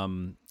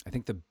some, I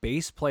think the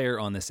bass player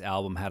on this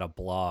album had a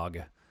blog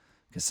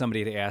because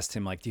somebody had asked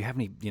him, like, do you have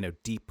any,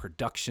 deep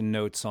production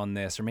notes on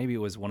this? Or maybe it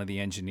was one of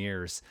the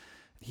engineers.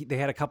 They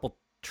had a couple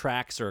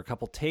tracks or a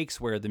couple takes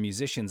where the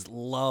musicians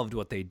loved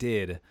what they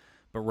did,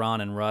 but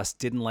Ron and Russ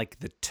didn't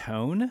like the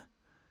tone,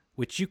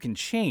 which you can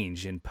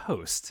change in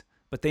post,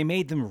 but they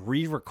made them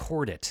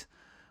re-record it,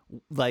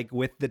 like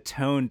with the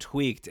tone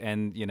tweaked.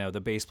 And,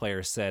 the bass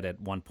player said at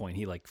one point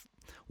he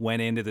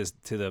went into this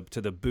to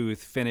the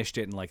booth, finished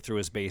it, and threw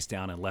his bass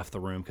down and left the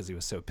room because he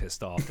was so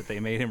pissed off that they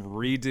made him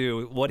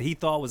redo what he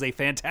thought was a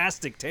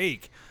fantastic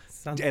take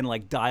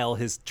and dial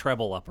his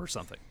treble up or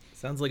something.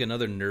 Sounds like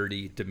another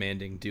nerdy,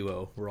 demanding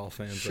duo we're all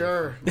fans of.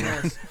 Sure.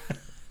 Yes.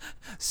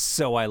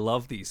 So I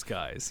love these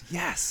guys.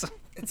 Yes.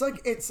 It's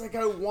like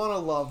I want to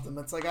love them.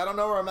 It's like I don't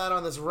know where I'm at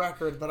on this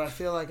record, but I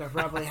feel like I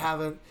probably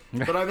haven't.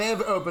 But I may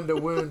have opened a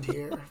wound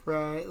here,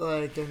 right?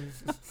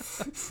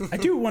 I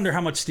do wonder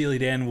how much Steely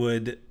Dan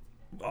would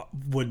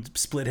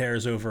split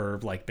hairs over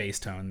bass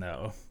tone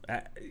though.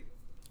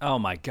 Oh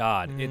my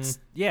God! It's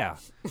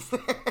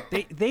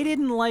they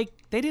didn't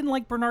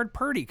like Bernard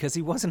Purdie because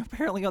he wasn't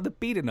apparently on the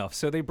beat enough.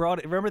 So they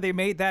brought. Remember they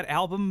made that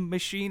album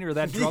machine or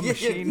that drum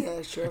machine,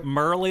 yeah, sure.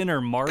 Merlin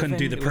or Marvin. Couldn't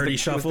do the Purdie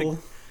shuffle.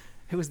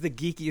 It was the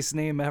geekiest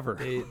name ever.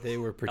 They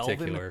were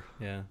particular.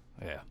 Yeah.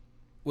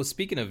 Well,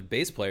 speaking of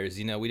bass players,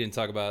 we didn't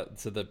talk about.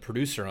 So the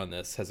producer on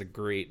this has a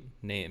great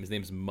name. His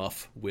name's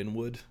Muff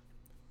Winwood,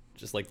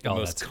 just like the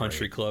most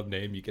country club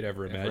name you could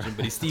ever imagine.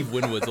 But he's Steve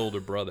Winwood's older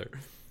brother.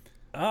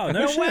 Oh,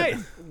 no way!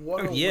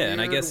 What a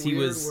and I guess he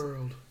weird was.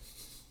 World.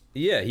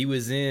 Yeah, he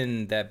was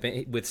in that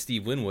band with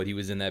Steve Winwood. He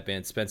was in that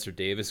band Spencer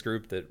Davis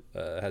group that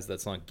has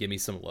that song "Gimme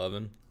Some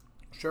Lovin'."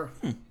 Sure.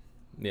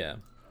 Yeah,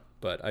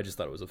 but I just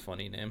thought it was a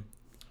funny name.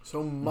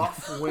 So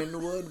Muff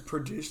Winwood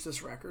produced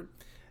this record.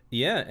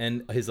 Yeah,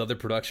 and his other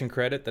production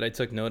credit that I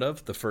took note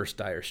of, the first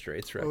Dire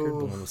Straits record,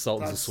 the one with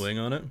Sultans of Swing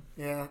on it.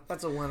 Yeah,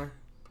 that's a winner.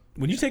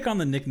 When you take on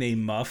the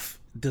nickname Muff,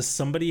 does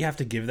somebody have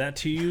to give that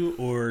to you,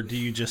 or do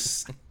you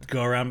just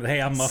go around,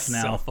 hey, I'm Muff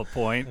now?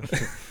 Self-appoint.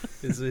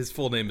 His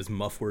full name is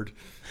Muffward.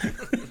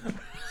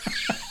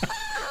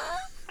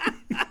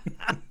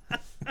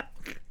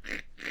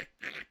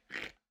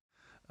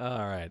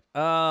 All right.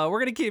 We're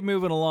going to keep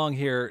moving along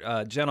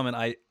here. Gentlemen,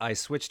 I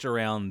switched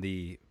around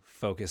the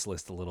focus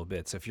list a little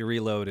bit, so if you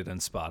reload it on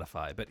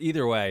Spotify. But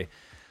either way,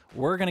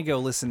 we're going to go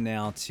listen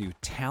now to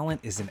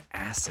Talent is an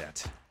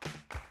Asset.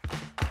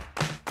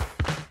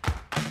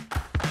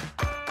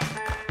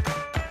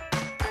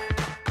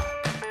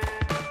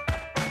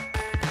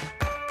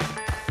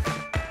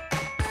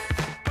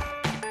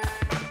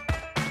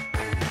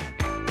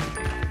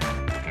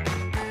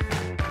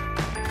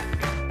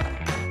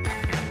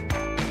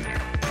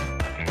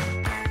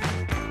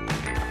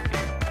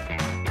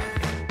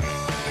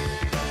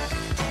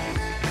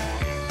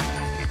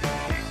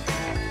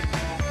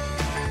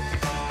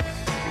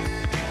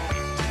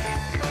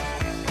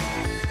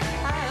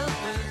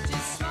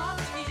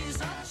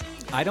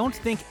 I don't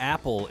think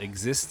Apple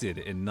existed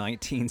in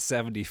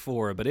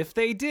 1974, but if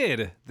they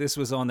did, this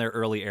was on their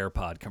early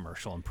AirPod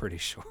commercial, I'm pretty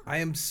sure. I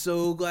am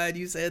so glad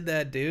you said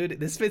that, dude.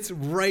 This fits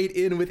right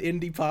in with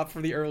indie pop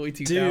for the early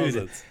 2000s.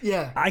 Dude,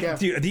 Yeah.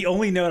 Dude, the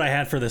only note I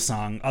had for this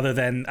song, other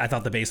than I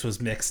thought the bass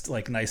was mixed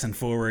nice and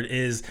forward,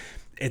 is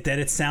that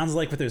it sounds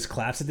like with those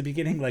claps at the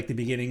beginning, like the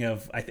beginning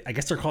of, I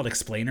guess they're called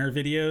explainer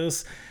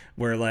videos,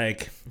 where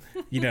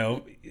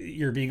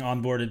you're being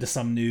onboarded to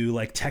some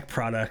new tech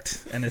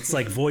product, and it's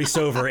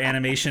voiceover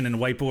animation and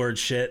whiteboard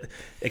shit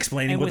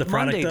explaining what the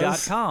product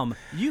does. Monday.com,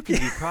 you can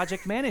do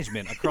project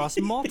management across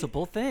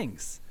multiple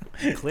things.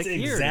 Click here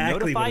to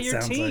exactly notify what it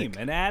your sounds team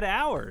like. and add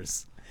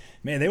hours.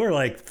 Man, they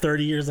were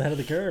 30 years ahead of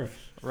the curve.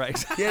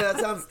 Right. Yeah,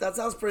 that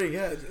sounds pretty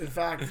good. In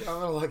fact, I'm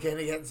gonna look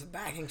into getting some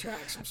backing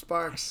tracks from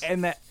Sparks.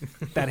 And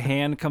that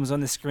hand comes on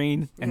the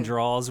screen and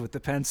draws with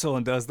the pencil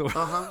and does the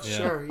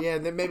Sure, yeah.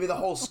 And then maybe the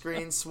whole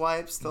screen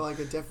swipes to like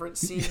a different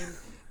scene,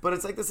 but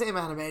it's like the same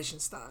animation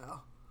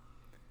style.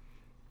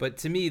 But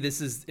to me,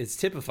 it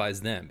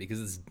typifies them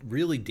because it's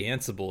really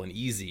danceable and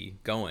easy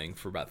going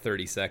for about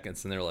 30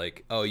 seconds, and they're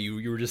like, "Oh,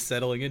 you were just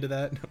settling into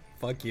that?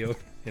 Fuck you!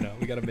 You know,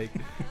 we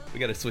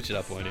gotta switch it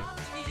up on you."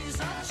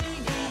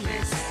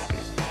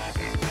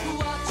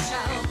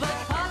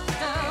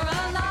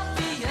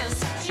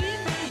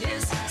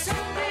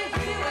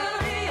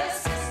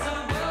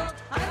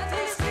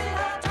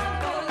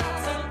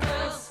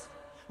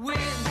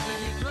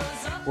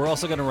 We're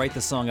also going to write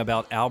the song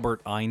about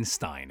Albert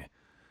Einstein.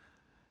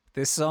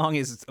 This song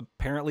is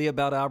apparently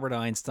about Albert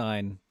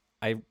Einstein.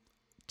 I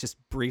just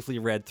briefly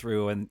read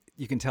through, and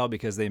you can tell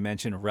because they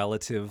mention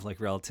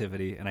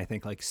relativity, and I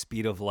think like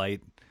speed of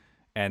light,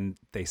 and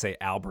they say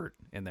Albert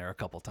in there a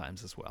couple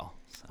times as well.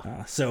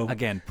 So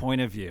again,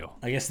 point of view.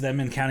 I guess them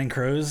and Counting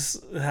Crows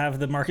have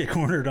the market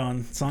cornered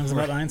on songs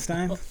about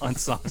Einstein. On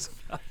songs.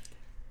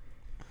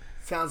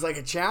 Sounds like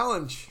a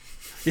challenge.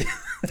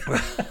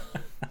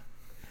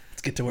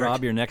 Let's get to work.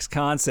 Rob, your next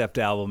concept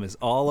album is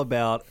all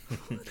about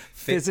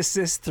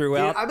physicists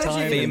throughout I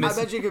time.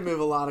 bet you could move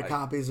a lot of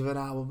copies of an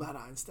album about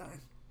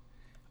Einstein.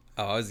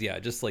 Oh,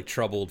 just like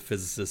troubled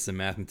physicists and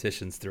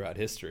mathematicians throughout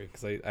history.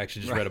 Because I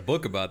actually just read a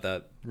book about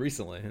that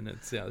recently, and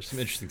there's some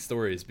interesting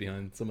stories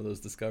behind some of those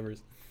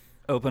discoveries.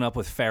 Open Up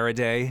with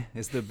Faraday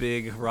is the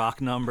big rock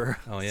number.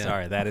 Oh, yeah.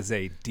 Sorry, that is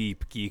a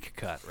deep geek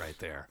cut right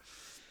there.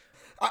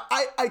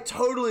 I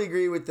totally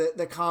agree with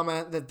the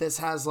comment that this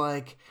has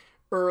like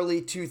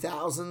early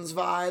 2000s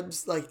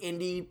vibes, like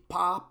indie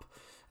pop.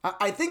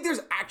 I think there's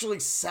actually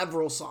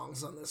several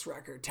songs on this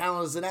record.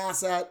 Talent is an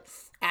Asset,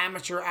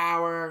 Amateur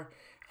Hour,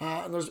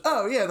 and there's,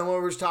 the one we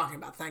were just talking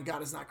about, Thank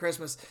God It's Not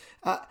Christmas.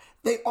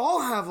 They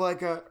all have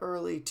like a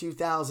early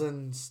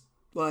 2000s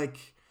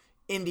like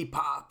indie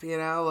pop, you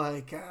know,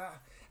 like,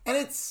 and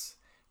it's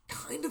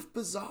kind of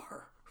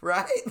bizarre,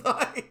 right?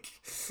 Like,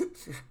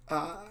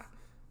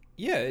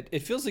 yeah,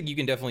 it feels like you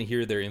can definitely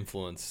hear their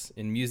influence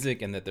in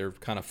music and that they're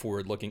kind of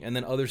forward looking, and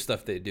then other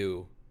stuff they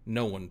do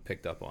no one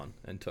picked up on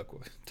and took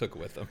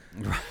with them.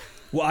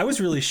 Well, I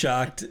was really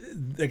shocked.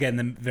 Again,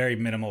 the very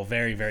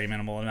very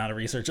minimal amount of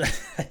research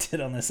I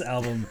did on this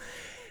album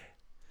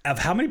of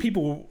how many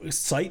people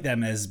cite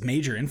them as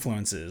major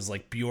influences,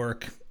 like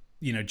Bjork,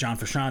 John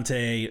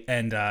Frusciante,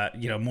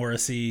 and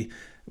Morrissey,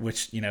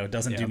 which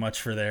doesn't do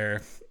much for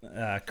their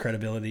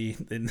credibility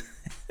in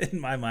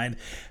my mind.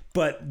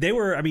 But they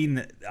were,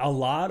 a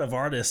lot of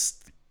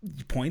artists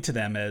point to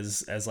them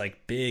as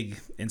like big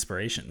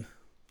inspiration.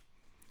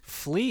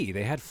 Flea,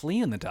 they had Flea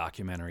in the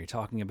documentary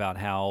talking about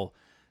how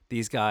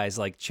these guys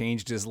like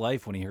changed his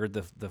life when he heard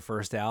the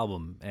first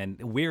album,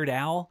 and Weird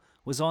Al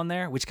was on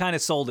there, which kind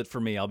of sold it for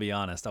me. I'll be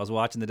honest. I was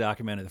watching the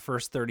documentary. The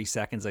first 30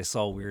 seconds I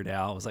saw Weird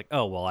Al, I was like,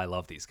 oh well, I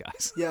love these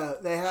guys. Yeah,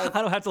 they have.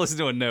 I don't have to listen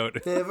to a note.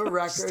 They have a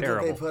record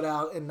that they put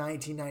out in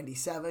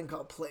 1997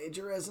 called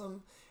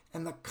Plagiarism,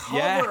 and the cover.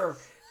 Yeah.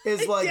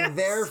 Is like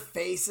their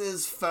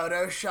faces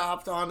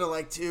photoshopped onto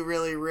like two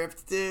really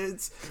ripped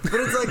dudes, but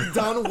it's like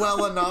done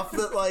well enough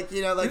that like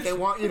they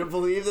want you to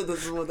believe that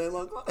this is what they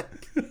look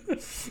like.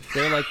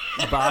 They're like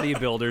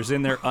bodybuilders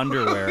in their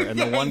underwear, and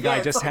the one guy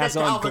just has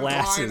on Calvin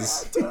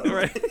glasses. Klein,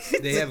 Right?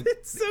 They have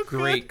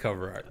great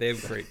cover art. They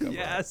have great cover art.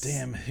 Yes.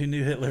 Damn, who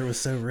knew Hitler was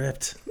so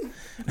ripped?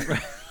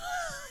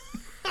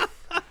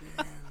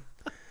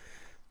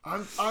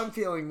 I'm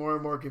feeling more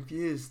and more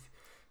confused.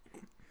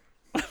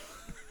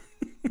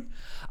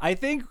 I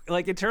think,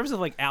 like, in terms of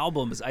like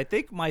albums, I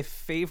think my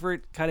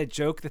favorite kind of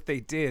joke that they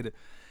did,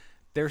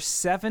 their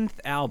 7th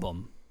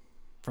album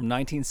from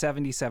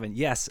 1977,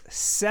 yes,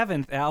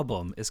 7th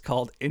album is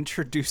called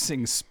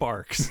Introducing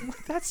Sparks.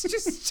 That's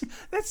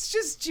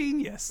just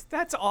genius.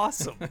 That's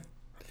awesome.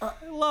 I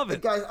love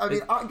it. Guys,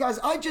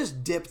 I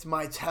just dipped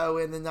my toe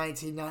in the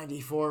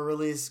 1994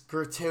 release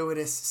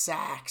Gratuitous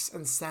Sax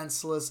and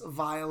Senseless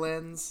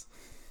Violins.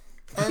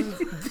 And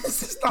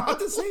this is not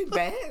the same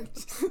band.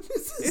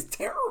 This is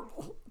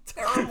terrible.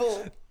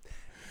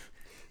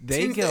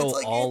 They go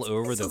all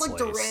over the place.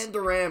 It's like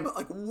Duran, but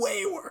like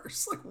way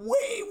worse. Like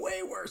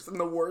way worse than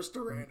the worst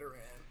Duran.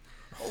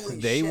 Holy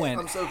shit, they went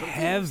I'm so confused.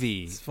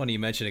 heavy. It's funny you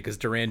mention it because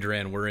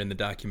Duran were in the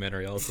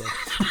documentary also.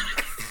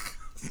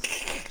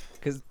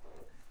 Because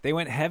they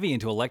went heavy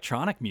into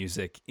electronic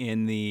music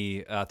in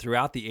the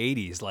throughout the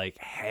 80s, like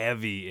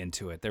heavy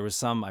into it. There was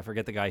some, I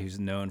forget the guy who's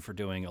known for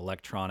doing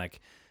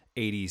electronic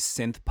 80s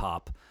synth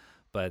pop,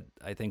 but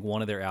I think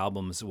one of their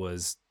albums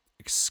was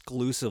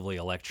exclusively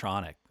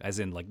electronic, as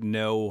in like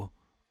no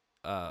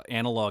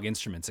analog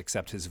instruments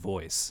except his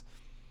voice.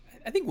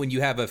 I think when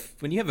you have a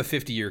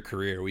 50-year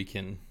career, we're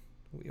going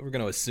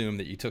to assume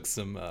that you took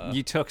some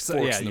You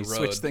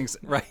switched things,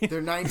 right?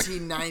 Their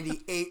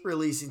 1998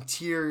 release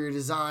Interior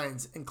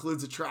Designs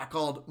includes a track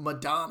called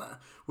Madonna,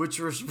 which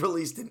was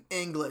released in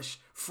English,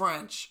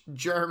 French,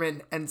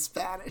 German, and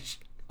Spanish.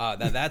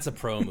 That's a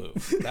pro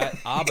move. That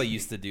ABBA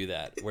used to do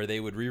that, where they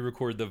would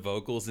re-record the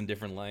vocals in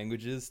different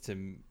languages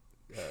to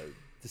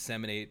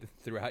disseminate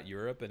throughout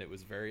Europe, and it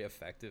was very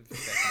effective.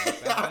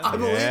 I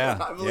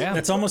believe it.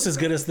 That's almost as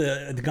good as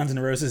the Guns N'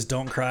 Roses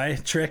 "Don't Cry"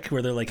 trick,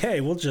 where they're like,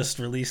 "Hey, we'll just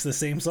release the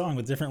same song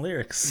with different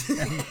lyrics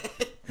and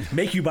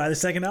make you buy the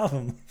second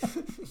album."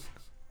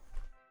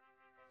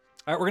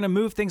 All right, we're going to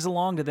move things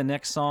along to the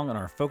next song on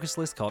our focus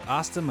list called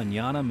Hasta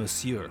Mañana,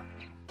 Monsieur.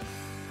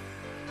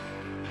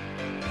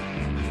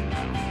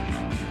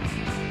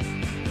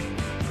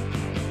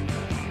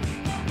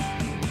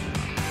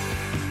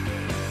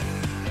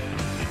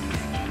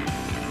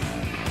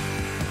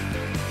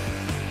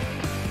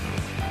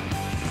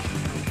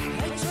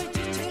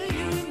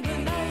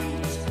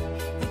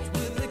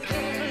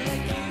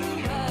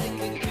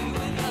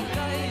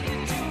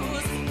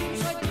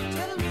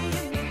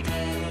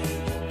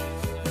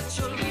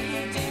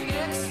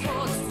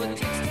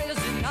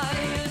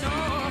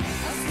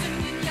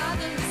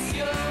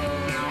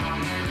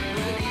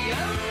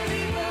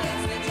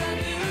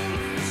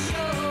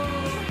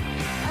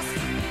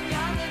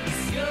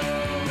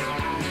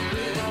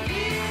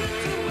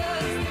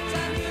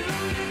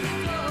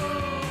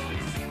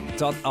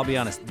 So I'll be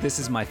honest, this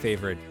is my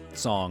favorite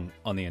song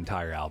on the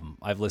entire album.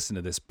 I've listened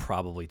to this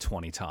probably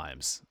 20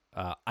 times.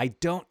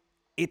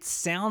 It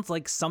sounds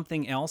like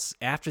something else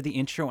after the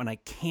intro, and I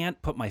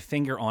can't put my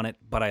finger on it,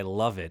 but I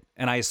love it.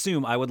 And I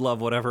assume I would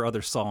love whatever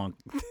other song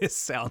this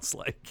sounds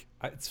like.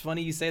 It's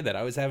funny you say that.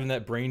 I was having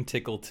that brain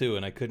tickle too,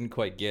 and I couldn't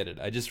quite get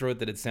it. I just wrote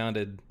that it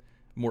sounded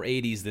more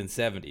 80s than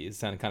 70s. It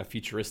sounded kind of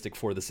futuristic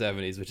for the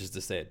 70s, which is to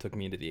say it took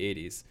me into the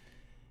 80s.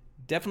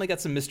 Definitely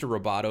got some Mr.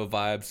 Roboto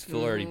vibes.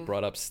 Phil already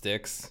brought up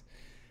Styx.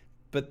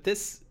 But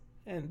this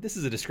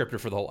is a descriptor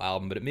for the whole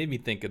album, but it made me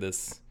think of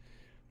this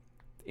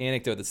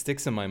anecdote that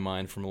sticks in my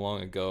mind from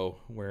long ago,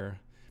 where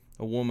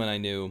a woman I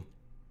knew,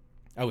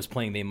 I was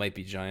playing They Might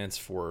Be Giants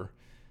for,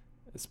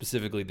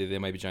 specifically the They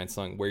Might Be Giants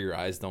song, Where Your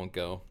Eyes Don't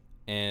Go.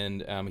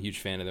 And I'm a huge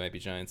fan of They Might Be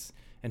Giants.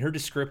 And her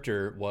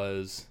descriptor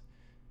was,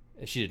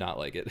 she did not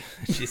like it.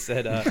 She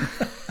said,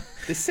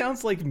 this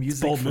sounds like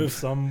music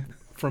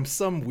from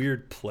some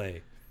weird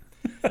play.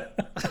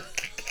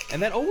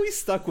 And that always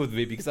stuck with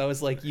me because I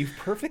was like, you've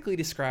perfectly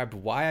described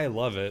why I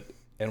love it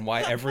and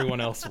why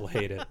everyone else will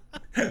hate it.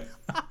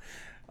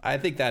 I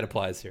think that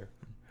applies here.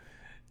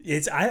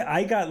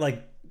 I got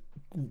like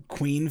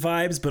Queen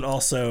vibes, but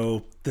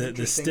also the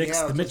Styx,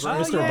 yeah, the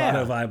Mr.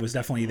 Roboto vibe was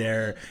definitely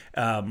there.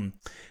 Correct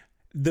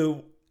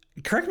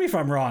me if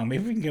I'm wrong.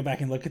 Maybe we can go back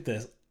and look at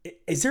this.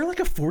 Is there like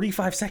a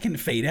 45-second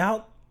fade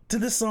out to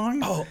this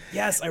song? Oh,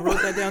 yes, I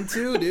wrote that down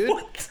too, dude.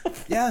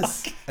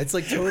 Yes. It's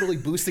like totally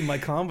boosting my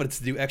confidence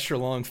to do extra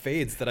long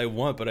fades that I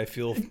want, but I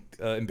feel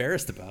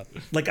embarrassed about.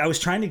 Like I was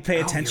trying to pay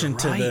attention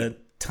to the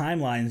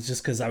timelines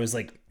just because I was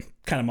like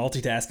kind of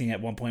multitasking at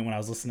one point when I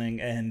was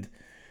listening, and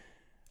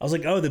I was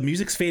like, oh, the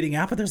music's fading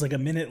out, but there's like a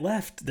minute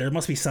left. There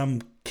must be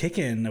some kick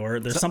in or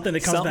there's something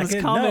that comes back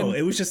in. Coming. No,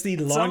 it was just the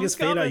longest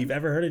fade out you've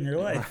ever heard in your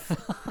life.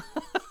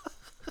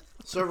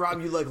 So, Rob,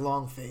 you like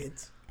long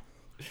fades?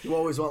 You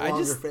always want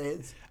longer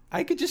fades?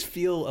 I could just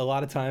feel a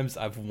lot of times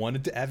I've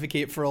wanted to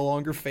advocate for a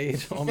longer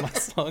fade on my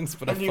songs,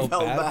 but I felt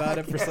bad about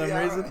it for some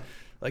reason.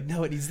 Like,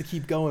 no, it needs to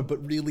keep going,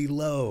 but really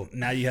low.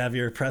 Now you have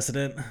your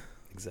precedent.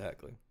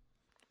 Exactly.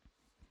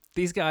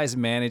 These guys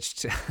managed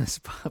to,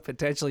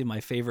 potentially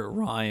my favorite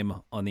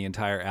rhyme on the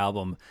entire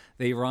album.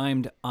 They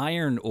rhymed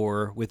iron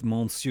ore with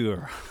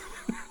monsieur.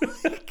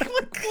 What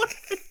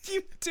are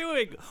you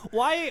doing?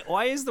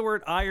 Why is the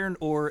word iron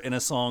ore in a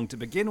song to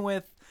begin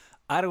with?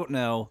 I don't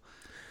know.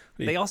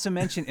 They also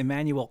mention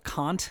Immanuel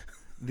Kant,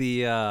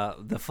 the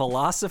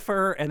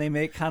philosopher, and they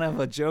make kind of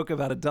a joke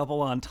about a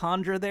double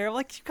entendre there.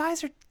 Like, you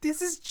guys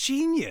this is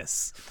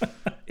genius.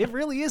 It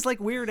really is like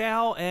Weird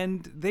Al,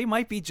 and They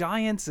Might Be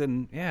Giants,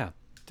 and yeah.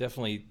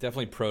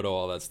 Definitely proto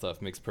all that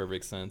stuff. Makes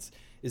perfect sense.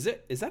 Is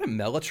that a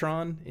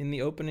mellotron in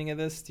the opening of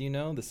this? Do you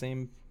know?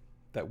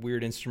 That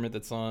weird instrument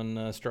that's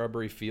on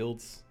Strawberry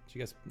Fields. Did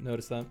you guys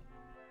notice that?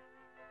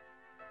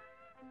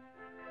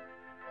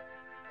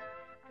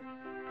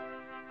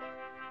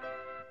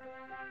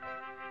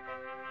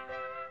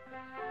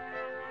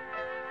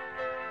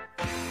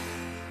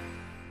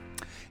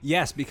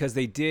 Yes, because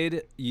they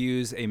did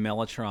use a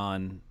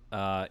mellotron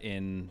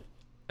in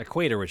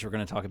Equator, which we're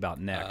going to talk about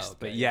next. Okay.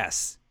 But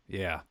yes,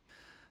 yeah.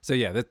 So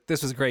yeah,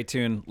 this was a great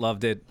tune.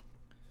 Loved it.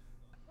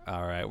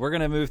 All right, we're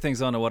going to move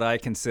things on to what I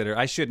consider,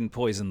 I shouldn't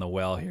poison the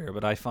well here,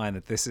 but I find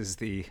that this is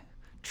the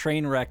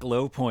train wreck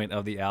low point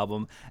of the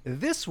album.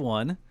 This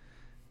one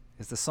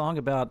is the song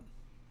about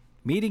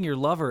meeting your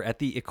lover at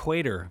the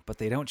equator, but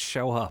they don't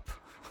show up.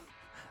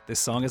 This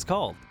song is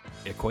called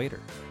Equator.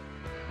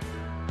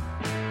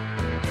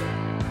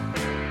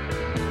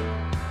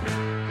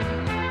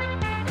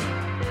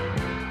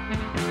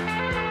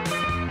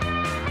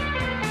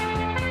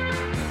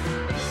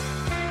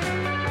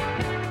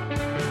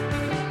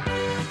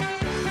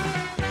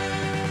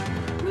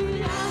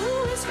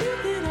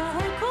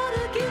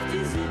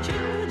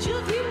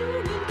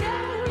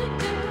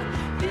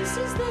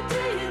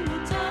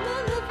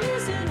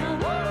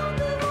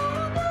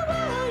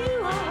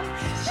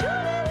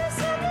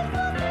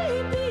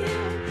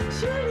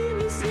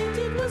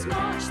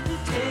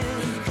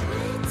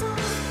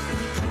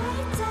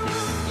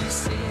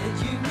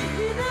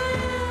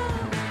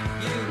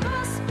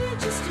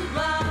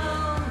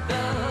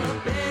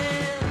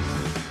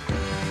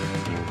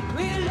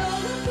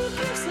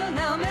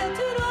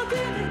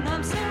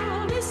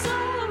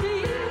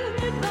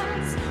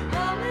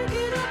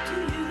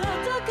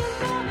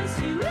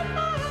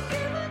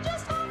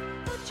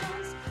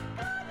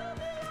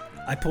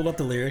 I pulled up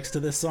the lyrics to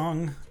this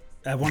song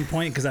at one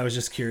point because I was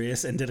just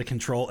curious and did a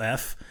Control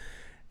F.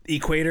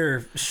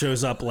 Equator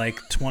shows up like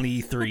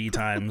 23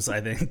 times,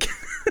 I think.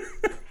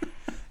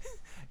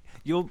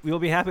 You'll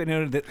be happy to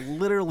know that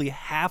literally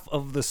half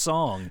of the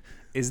song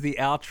is the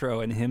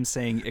outro and him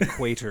saying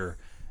equator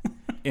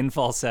in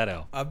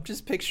falsetto. I'm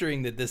just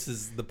picturing that this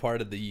is the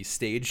part of the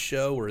stage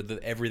show where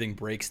everything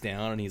breaks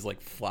down and he's like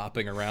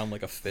flopping around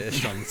like a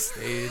fish on the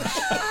stage.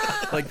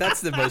 Like, that's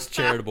the most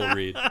charitable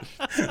read.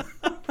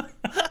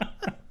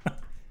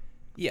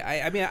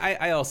 Yeah, I mean,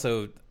 I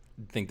also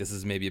think this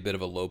is maybe a bit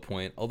of a low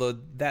point. Although,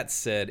 that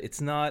said,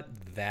 it's not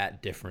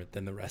that different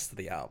than the rest of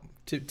the album,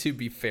 to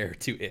be fair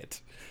to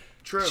it.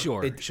 True.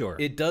 Sure.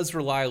 It does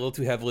rely a little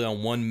too heavily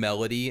on one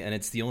melody, and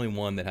it's the only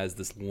one that has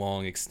this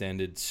long,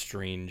 extended,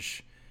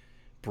 strange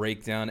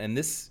breakdown. And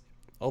this,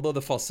 although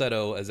the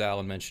falsetto, as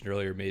Alan mentioned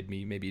earlier, made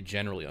me maybe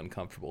generally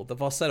uncomfortable, the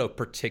falsetto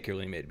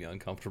particularly made me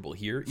uncomfortable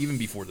here, even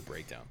before the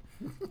breakdown.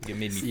 It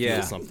made me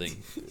feel something.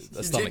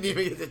 A Didn't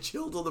even get the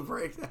chill till the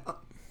breakdown.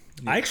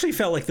 I actually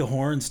felt like the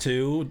horns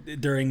too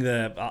during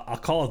the, I'll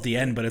call it the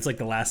end, but it's like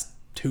the last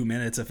 2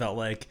 minutes. It felt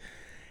like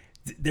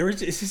there were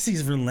just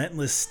these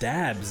relentless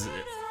stabs.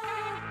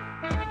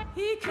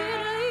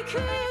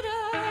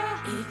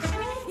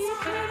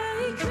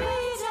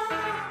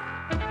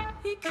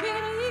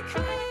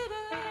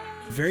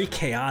 Very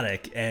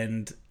chaotic,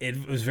 and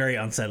it was very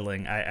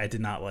unsettling. I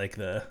did not like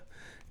the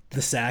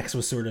sax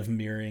was sort of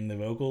mirroring the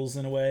vocals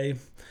in a way.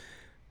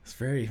 It's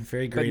very,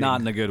 very great. But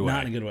not in a good way.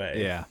 Not in a good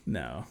way. Yeah.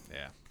 No.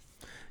 Yeah.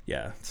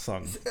 Yeah,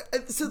 song.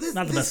 So this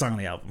Not the best song on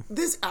the album.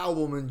 This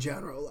album in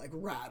general like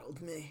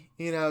rattled me.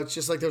 You know, it's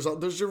just like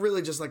there's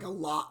really just like a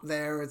lot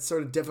there. It's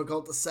sort of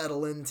difficult to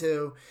settle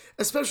into,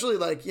 especially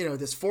like, you know,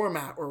 this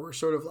format where we're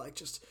sort of like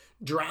just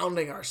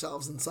drowning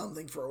ourselves in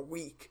something for a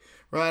week,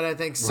 right? I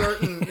think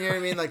certain, you know what I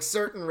mean, like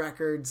certain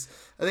records,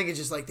 I think it's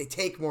just like they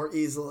take more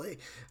easily.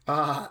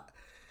 But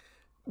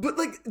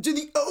like,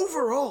 the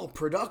overall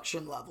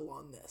production level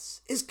on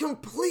this is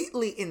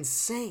completely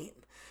insane.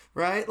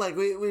 Right? Like,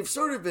 we've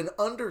sort of been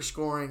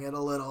underscoring it a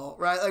little,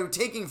 right? Like, we're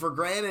taking for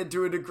granted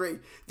to a degree.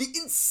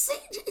 It's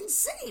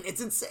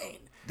insane.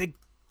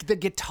 The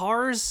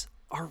guitars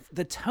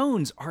the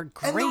tones are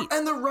great.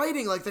 And the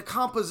writing, like, the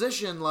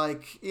composition,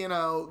 like, you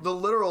know, the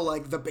literal,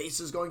 like, the bass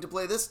is going to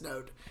play this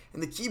note,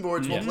 and the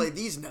keyboards will play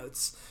these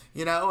notes,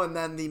 you know, and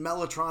then the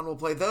Mellotron will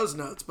play those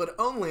notes, but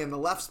only in the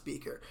left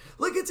speaker.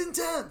 Like, it's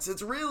intense.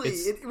 It really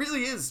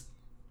is,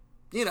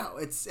 you know,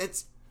 it's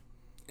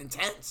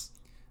intense.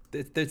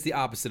 It's the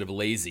opposite of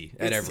lazy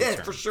at every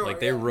turn. For sure. Like,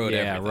 they wrote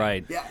everything.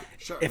 Right. Yeah,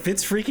 sure. If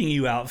it's freaking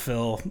you out,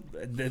 Phil,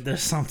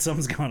 there's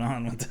something's going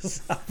on with this.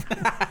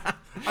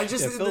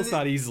 Phil's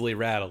not easily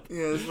rattled.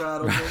 Yeah, it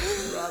rattled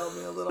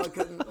me a little.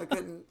 I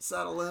couldn't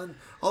settle in.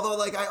 Although,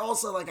 like, I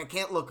also, like, I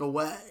can't look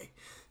away.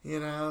 You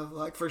know,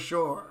 like, for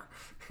sure.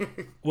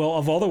 Well,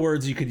 of all the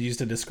words you could use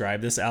to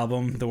describe this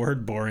album, the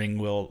word boring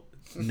will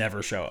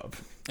never show up.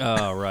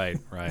 Oh, right.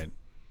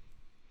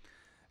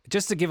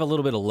 Just to give a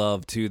little bit of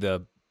love to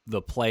the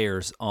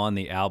players on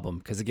the album,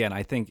 because again,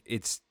 I think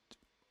it's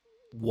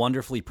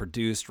wonderfully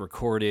produced,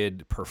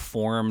 recorded,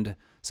 performed.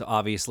 So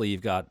obviously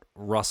you've got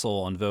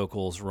Russell on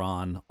vocals,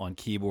 Ron on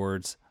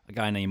keyboards, a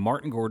guy named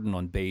Martin Gordon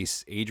on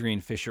bass,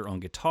 Adrian Fisher on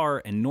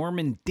guitar, and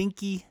Norman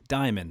Dinky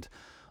Diamond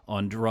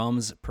on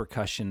drums,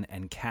 percussion,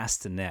 and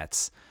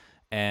castanets.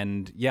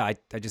 And yeah,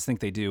 I just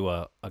think they do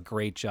a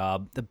great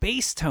job. The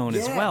bass tone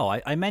as well.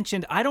 I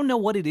mentioned, I don't know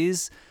what it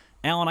is,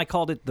 Alan, I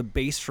called it the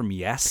bass from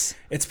Yes.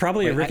 It's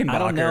probably a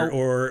Rickenbacker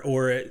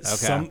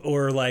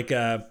or like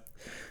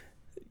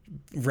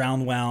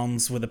round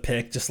wounds with a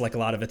pick, just like a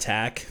lot of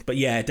attack. But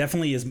yeah, it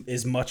definitely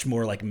is much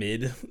more like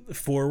mid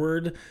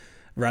forward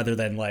rather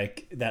than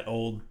like that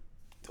old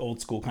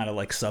school kind of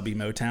like subby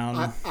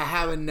Motown. I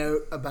have a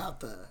note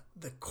about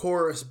the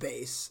chorus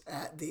bass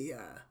at the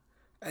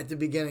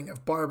beginning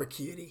of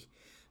Barbecuity,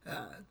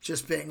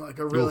 just being like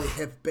a really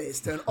hip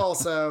bass. And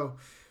also,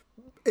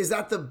 is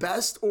that the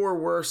best or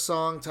worst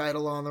song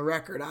title on the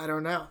record? I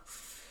don't know.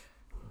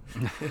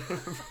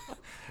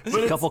 There's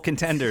a couple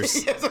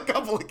contenders. There's a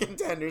couple of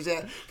contenders,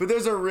 yeah. But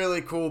there's a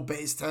really cool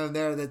bass tone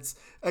there that's,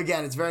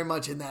 again, it's very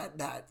much in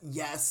that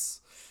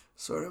Yes,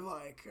 sort of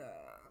like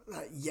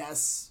that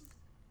Yes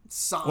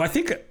song. Well, I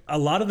think a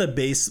lot of the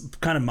bass,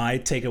 kind of my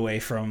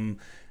takeaway from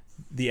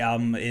the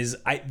album is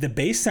the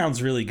bass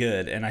sounds really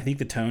good, and I think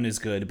the tone is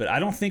good, but I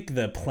don't think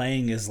the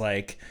playing is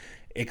like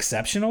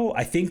exceptional.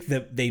 I think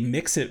that they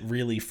mix it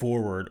really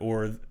forward,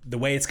 or the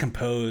way it's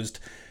composed,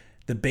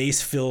 the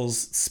bass fills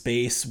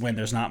space when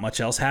there's not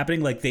much else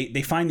happening. Like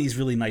they find these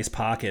really nice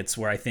pockets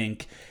where I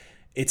think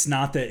it's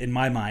not that, in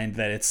my mind,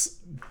 that it's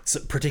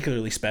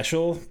particularly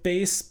special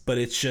bass, but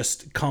it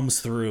just comes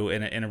through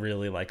in a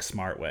really like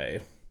smart way.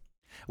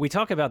 We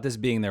talk about this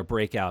being their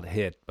breakout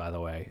hit, by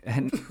the way,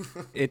 and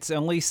its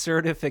only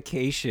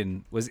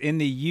certification was in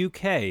the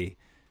UK.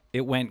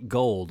 It went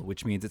gold,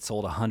 which means it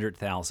sold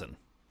 100,000.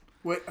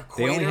 Wait,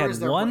 Equator is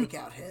their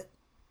breakout hit?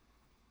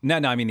 No,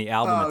 I mean the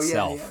album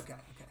itself. Yeah, okay.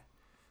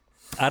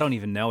 I don't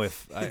even know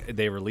if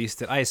they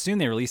released it. I assume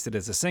they released it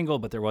as a single,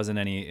 but there wasn't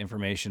any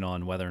information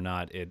on whether or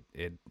not it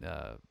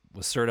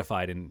was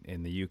certified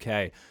in the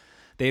UK.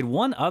 They had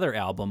one other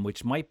album,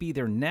 which might be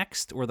their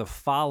next or the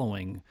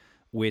following,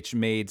 which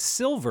made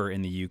silver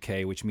in the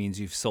UK, which means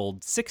you've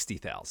sold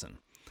 60,000.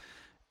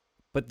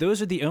 But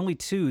those are the only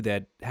two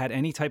that had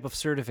any type of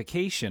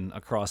certification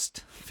across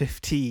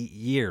 50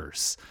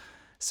 years.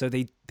 So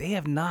they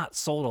have not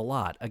sold a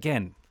lot.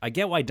 Again, I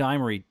get why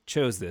Dimery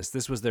chose this.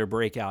 This was their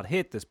breakout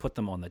hit. This put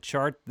them on the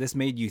chart. This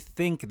made you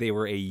think they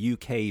were a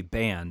UK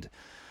band.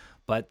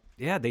 But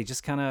yeah, they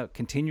just kind of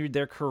continued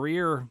their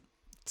career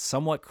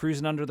somewhat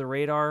cruising under the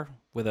radar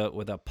with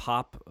a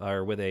pop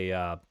or with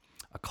a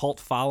cult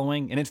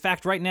following. And in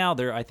fact, right now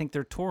I think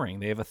they're touring.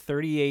 They have a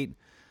 38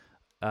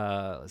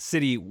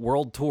 city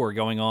world tour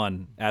going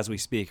on as we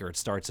speak, or it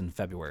starts in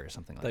February or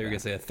something like that. I thought you were going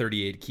to say a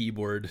 38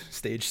 keyboard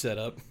stage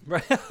setup.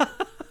 Right.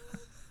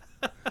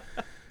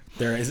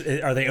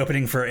 Are they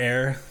opening for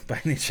Air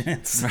by any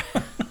chance?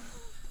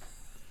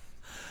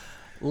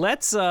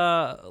 Let's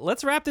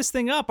wrap this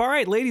thing up. All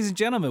right, ladies and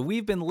gentlemen,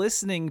 we've been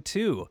listening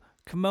to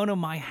Kimono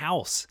My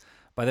House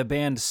by the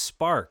band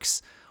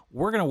Sparks.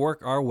 We're going to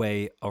work our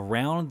way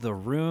around the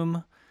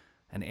room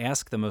and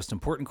ask the most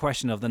important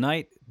question of the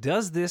night.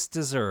 Does this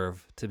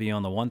deserve to be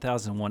on the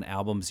 1001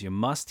 albums you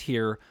must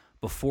hear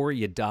before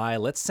you die?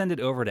 Let's send it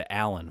over to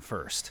Alan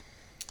first.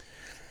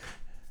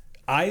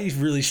 I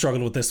really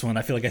struggled with this one.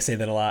 I feel like I say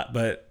that a lot,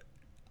 but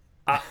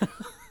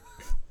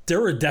there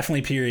were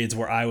definitely periods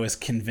where I was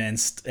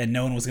convinced and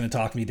no one was going to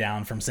talk me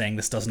down from saying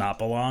this does not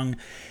belong.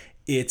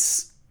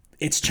 It's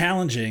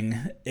challenging.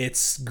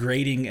 It's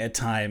grating at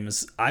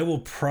times. I will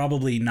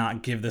probably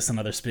not give this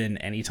another spin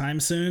anytime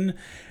soon,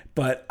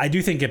 but I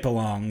do think it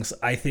belongs.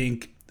 I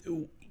think,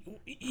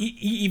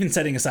 even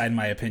setting aside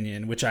my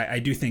opinion, which I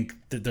do think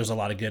that there's a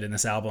lot of good in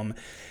this album,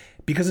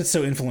 because it's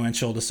so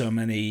influential to so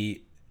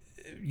many,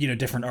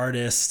 different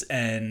artists,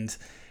 and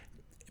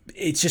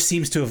it just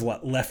seems to have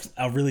left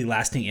a really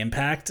lasting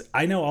impact.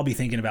 I know I'll be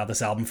thinking about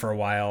this album for a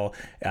while.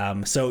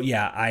 So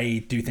yeah,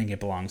 I do think it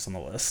belongs on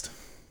the list.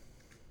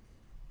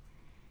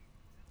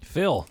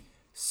 Phil.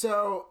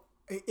 So,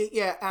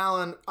 yeah,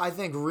 Alan, I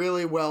think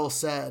really well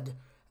said.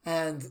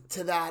 And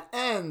to that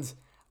end,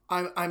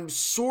 I'm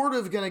sort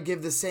of going to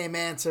give the same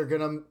answer,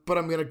 but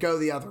I'm going to go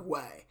the other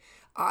way.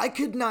 I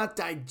could not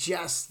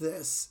digest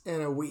this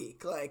in a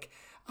week. Like,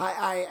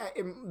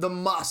 the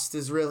must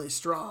is really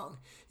strong.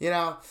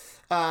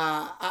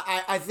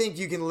 I think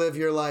you can live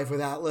your life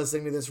without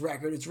listening to this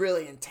record. It's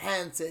really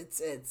intense.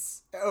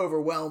 It's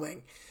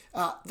overwhelming.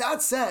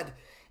 That said,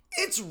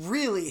 it's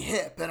really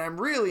hip, and I'm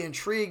really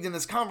intrigued, and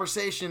this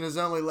conversation has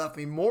only left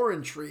me more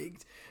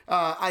intrigued.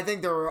 I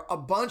think there are a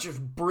bunch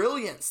of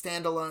brilliant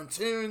standalone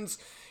tunes.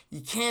 You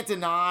can't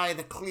deny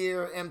the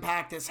clear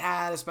impact it's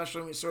had,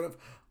 especially when you sort of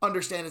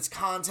understand its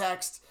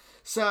context.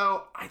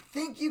 So I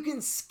think you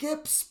can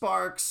skip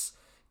Sparks,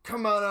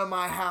 Kimono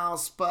My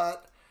House,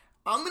 but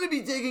I'm going to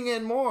be digging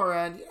in more,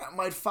 and I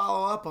might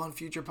follow up on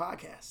future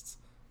podcasts.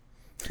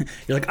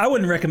 You're like, I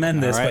wouldn't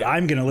recommend this, right, but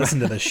I'm going to listen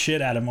to the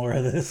shit out of more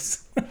of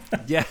this.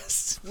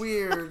 Yes. It's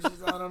weird.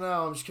 I don't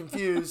know. I'm just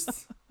confused.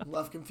 I'm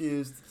left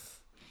confused.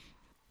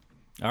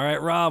 All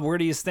right, Rob, where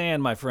do you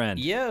stand, my friend?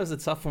 Yeah, it was a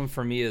tough one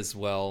for me as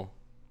well.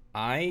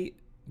 I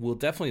will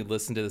definitely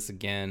listen to this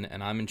again,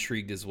 and I'm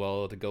intrigued as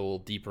well to go a little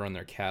deeper on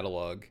their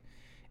catalog.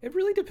 It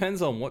really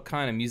depends on what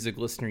kind of music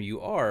listener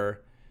you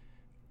are.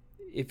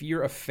 If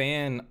you're a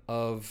fan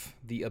of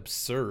the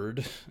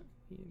absurd,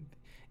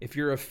 if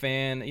you're a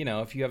fan,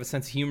 if you have a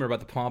sense of humor about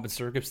the pomp and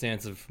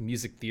circumstance of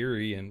music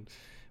theory and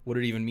what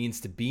it even means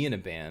to be in a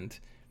band,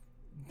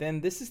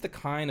 then this is the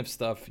kind of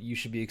stuff you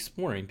should be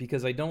exploring,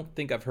 because I don't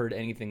think I've heard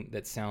anything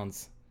that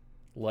sounds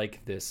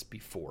like this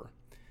before.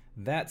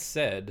 That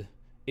said,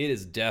 it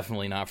is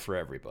definitely not for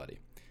everybody.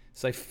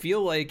 So I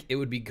feel like it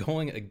would be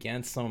going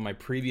against some of my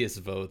previous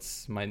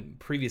votes, my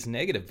previous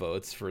negative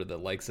votes for the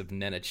likes of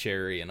Neneh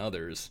Cherry and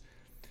others.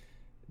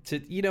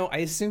 I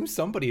assume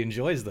somebody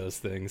enjoys those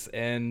things,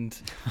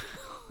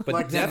 but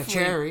like Neneh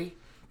Cherry.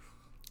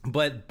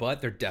 But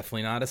they're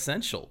definitely not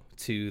essential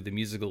to the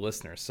musical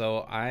listener.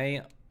 So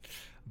I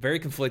very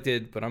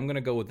conflicted, but I'm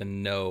gonna go with a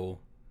no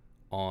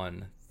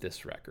on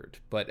this record.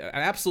 But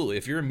absolutely,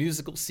 if you're a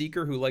musical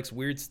seeker who likes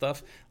weird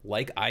stuff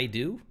like I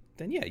do,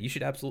 then yeah, you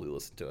should absolutely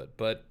listen to it.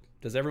 But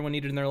does everyone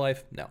need it in their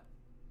life? No.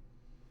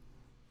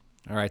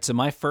 All right, so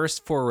my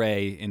first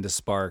foray into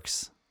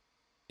Sparks,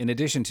 in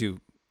addition to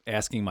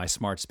asking my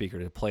smart speaker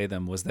to play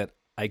them, was that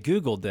I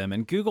Googled them,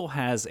 and Google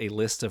has a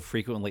list of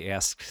frequently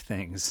asked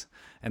things.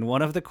 And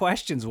one of the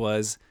questions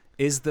was,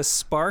 is the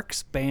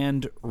Sparks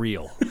band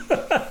real?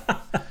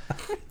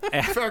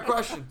 Fair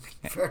question.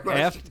 Fair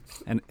question.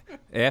 And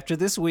after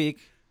this week,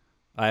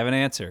 I have an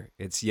answer.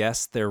 It's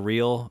yes, they're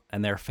real,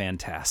 and they're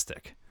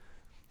fantastic.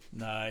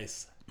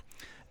 Nice.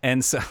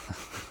 And so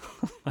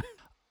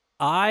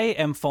I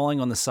am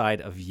falling on the side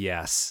of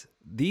yes.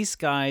 These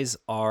guys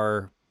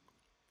are,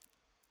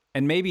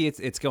 and maybe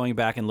it's going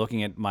back and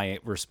looking at my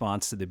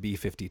response to the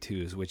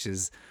B-52s, which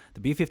is the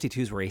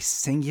B-52s were a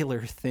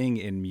singular thing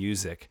in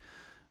music.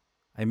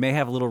 I may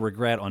have a little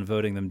regret on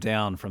voting them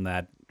down from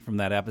that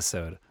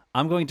episode.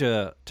 I'm going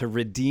to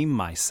redeem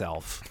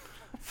myself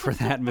for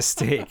that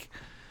mistake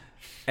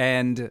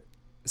and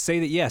say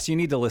that, yes, you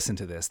need to listen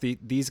to this.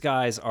 These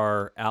guys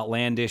are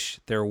outlandish.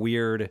 They're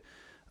weird.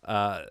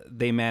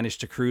 They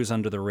managed to cruise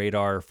under the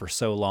radar for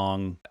so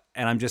long.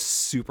 And I'm just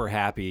super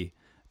happy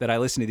that I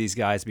listened to these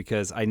guys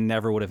because I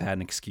never would have had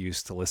an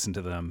excuse to listen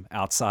to them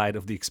outside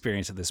of the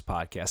experience of this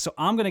podcast. So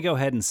I'm going to go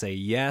ahead and say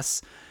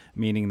yes,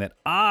 meaning that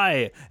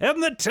I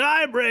am the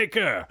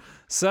tiebreaker.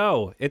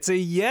 So it's a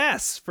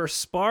yes for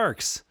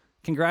Sparks.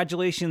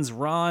 Congratulations,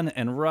 Ron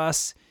and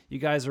Russ. You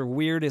guys are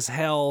weird as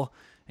hell,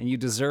 and you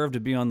deserve to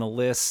be on the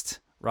list.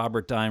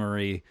 Robert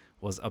Dimery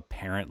was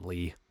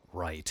apparently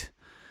right.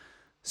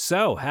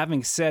 So,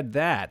 having said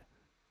that,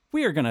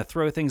 we are going to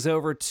throw things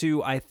over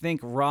to, I think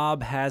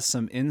Rob has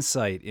some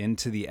insight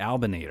into the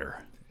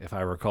Albinator, if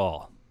I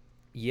recall.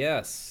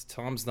 Yes,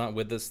 Tom's not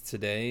with us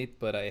today,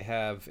 but I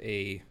have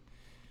a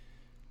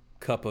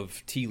cup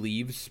of tea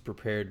leaves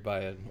prepared by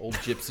an old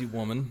gypsy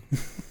woman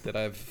that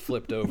I've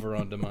flipped over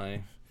onto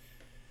my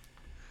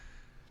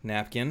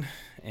napkin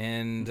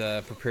and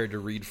prepared to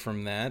read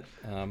from that.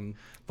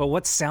 But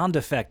what sound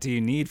effect do you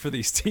need for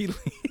these tea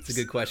leaves? It's a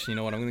good question. You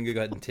know what? I'm going to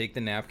go ahead and take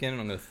the napkin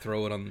and I'm going to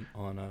throw it on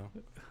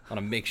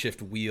a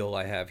makeshift wheel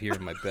I have here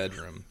in my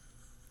bedroom.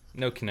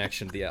 No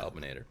connection to the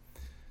Albinator.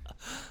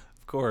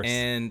 Of course.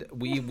 And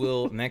we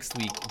will next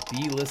week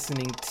be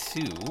listening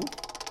to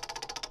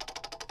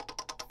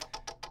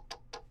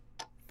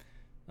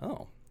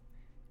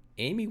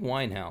Amy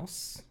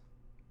Winehouse,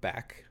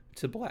 Back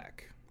to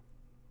Black.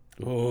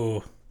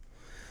 Oh.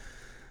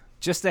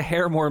 Just a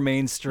hair more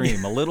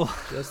mainstream, a little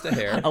Just a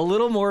hair. a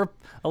little more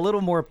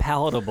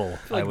palatable,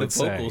 I would the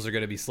say. vocals are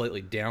going to be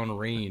slightly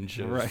downrange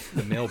of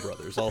the Male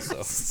Brothers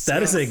also.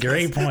 That is a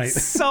great point.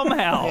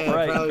 Somehow, Yeah,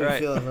 right, probably right.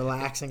 feel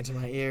relaxing to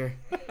my ear.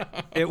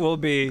 It will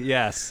be,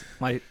 yes.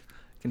 I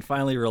can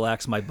finally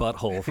relax my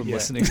butthole from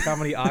listening. How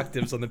many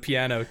octaves on the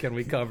piano can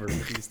we cover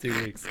for these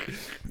 2 weeks?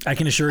 I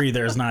can assure you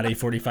there's not a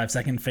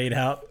 45-second fade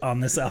out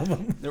on this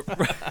album.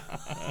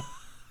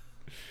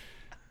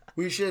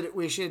 We should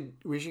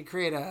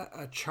create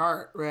a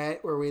chart,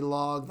 right, where we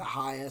log the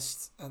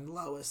highest and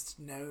lowest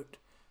note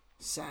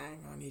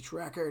sang on each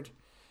record.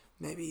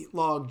 Maybe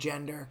log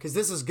gender, because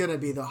this is gonna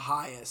be the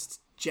highest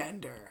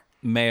gender.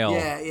 Male,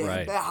 Yeah,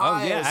 right. the Oh, yeah,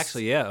 highest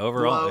actually, yeah,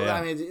 overall, low, yeah.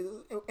 I mean,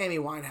 Amy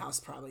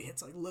Winehouse probably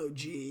hits like low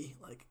G,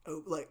 like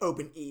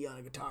open E on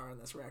a guitar on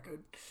this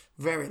record.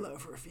 Very low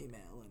for a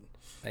female.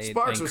 And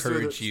Sparks was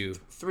encourage through you.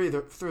 through the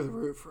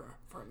roof for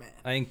a man.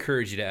 I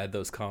encourage you to add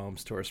those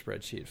columns to our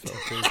spreadsheet, Phil.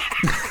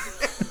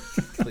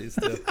 Please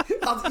do.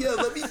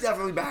 Let me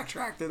definitely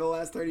backtrack to the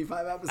last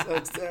 35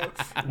 episodes too.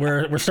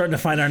 We're starting to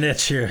find our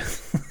niche here.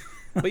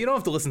 But you don't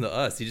have to listen to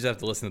us. You just have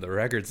to listen to the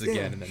records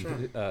again and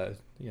then,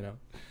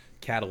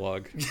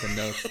 catalog the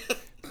notes.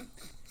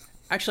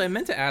 Actually, I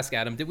meant to ask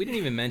Adam. We didn't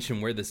even mention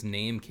where this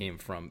name came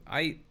from.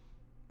 I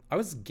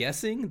was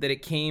guessing that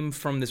it came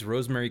from this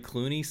Rosemary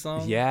Clooney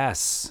song.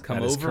 Yes, Come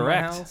that is Over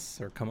correct. My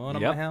House or Come On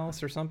to Yep. My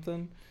House or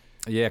something.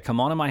 Yeah, Come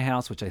On to My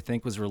House, which I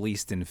think was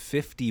released in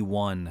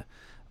 1951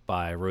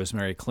 by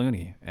Rosemary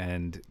Clooney.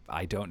 And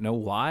I don't know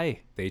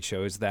why they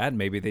chose that.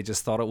 Maybe they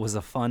just thought it was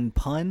a fun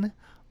pun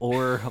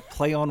or a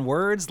play on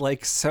words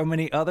like so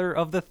many other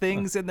of the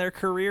things in their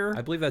career.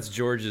 I believe that's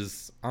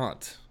George's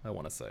aunt, I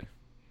want to say.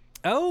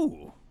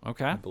 Oh,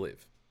 okay. I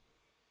believe.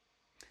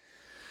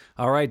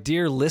 All right,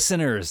 dear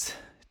listeners,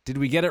 did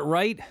we get it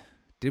right?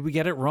 Did we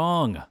get it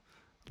wrong?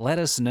 Let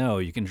us know.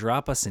 You can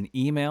drop us an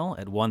email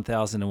at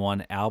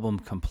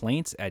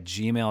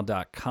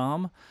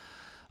 1001albumcomplaints@gmail.com.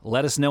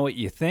 Let us know what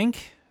you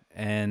think.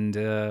 And,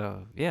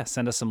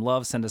 send us some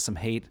love, send us some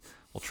hate.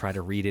 We'll try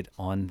to read it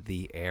on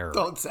the air.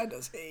 Don't send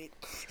us hate.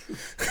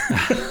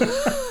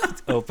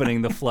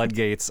 Opening the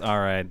floodgates. All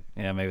right.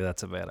 Yeah, maybe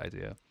that's a bad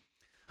idea.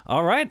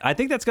 All right. I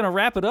think that's going to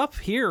wrap it up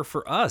here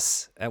for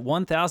us at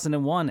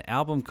 1001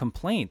 Album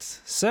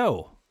Complaints.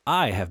 So,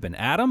 I have been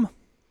Adam.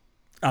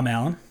 I'm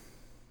Alan.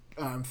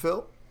 I'm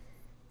Phil.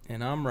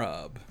 And I'm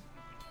Rob.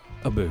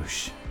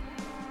 Aboosh.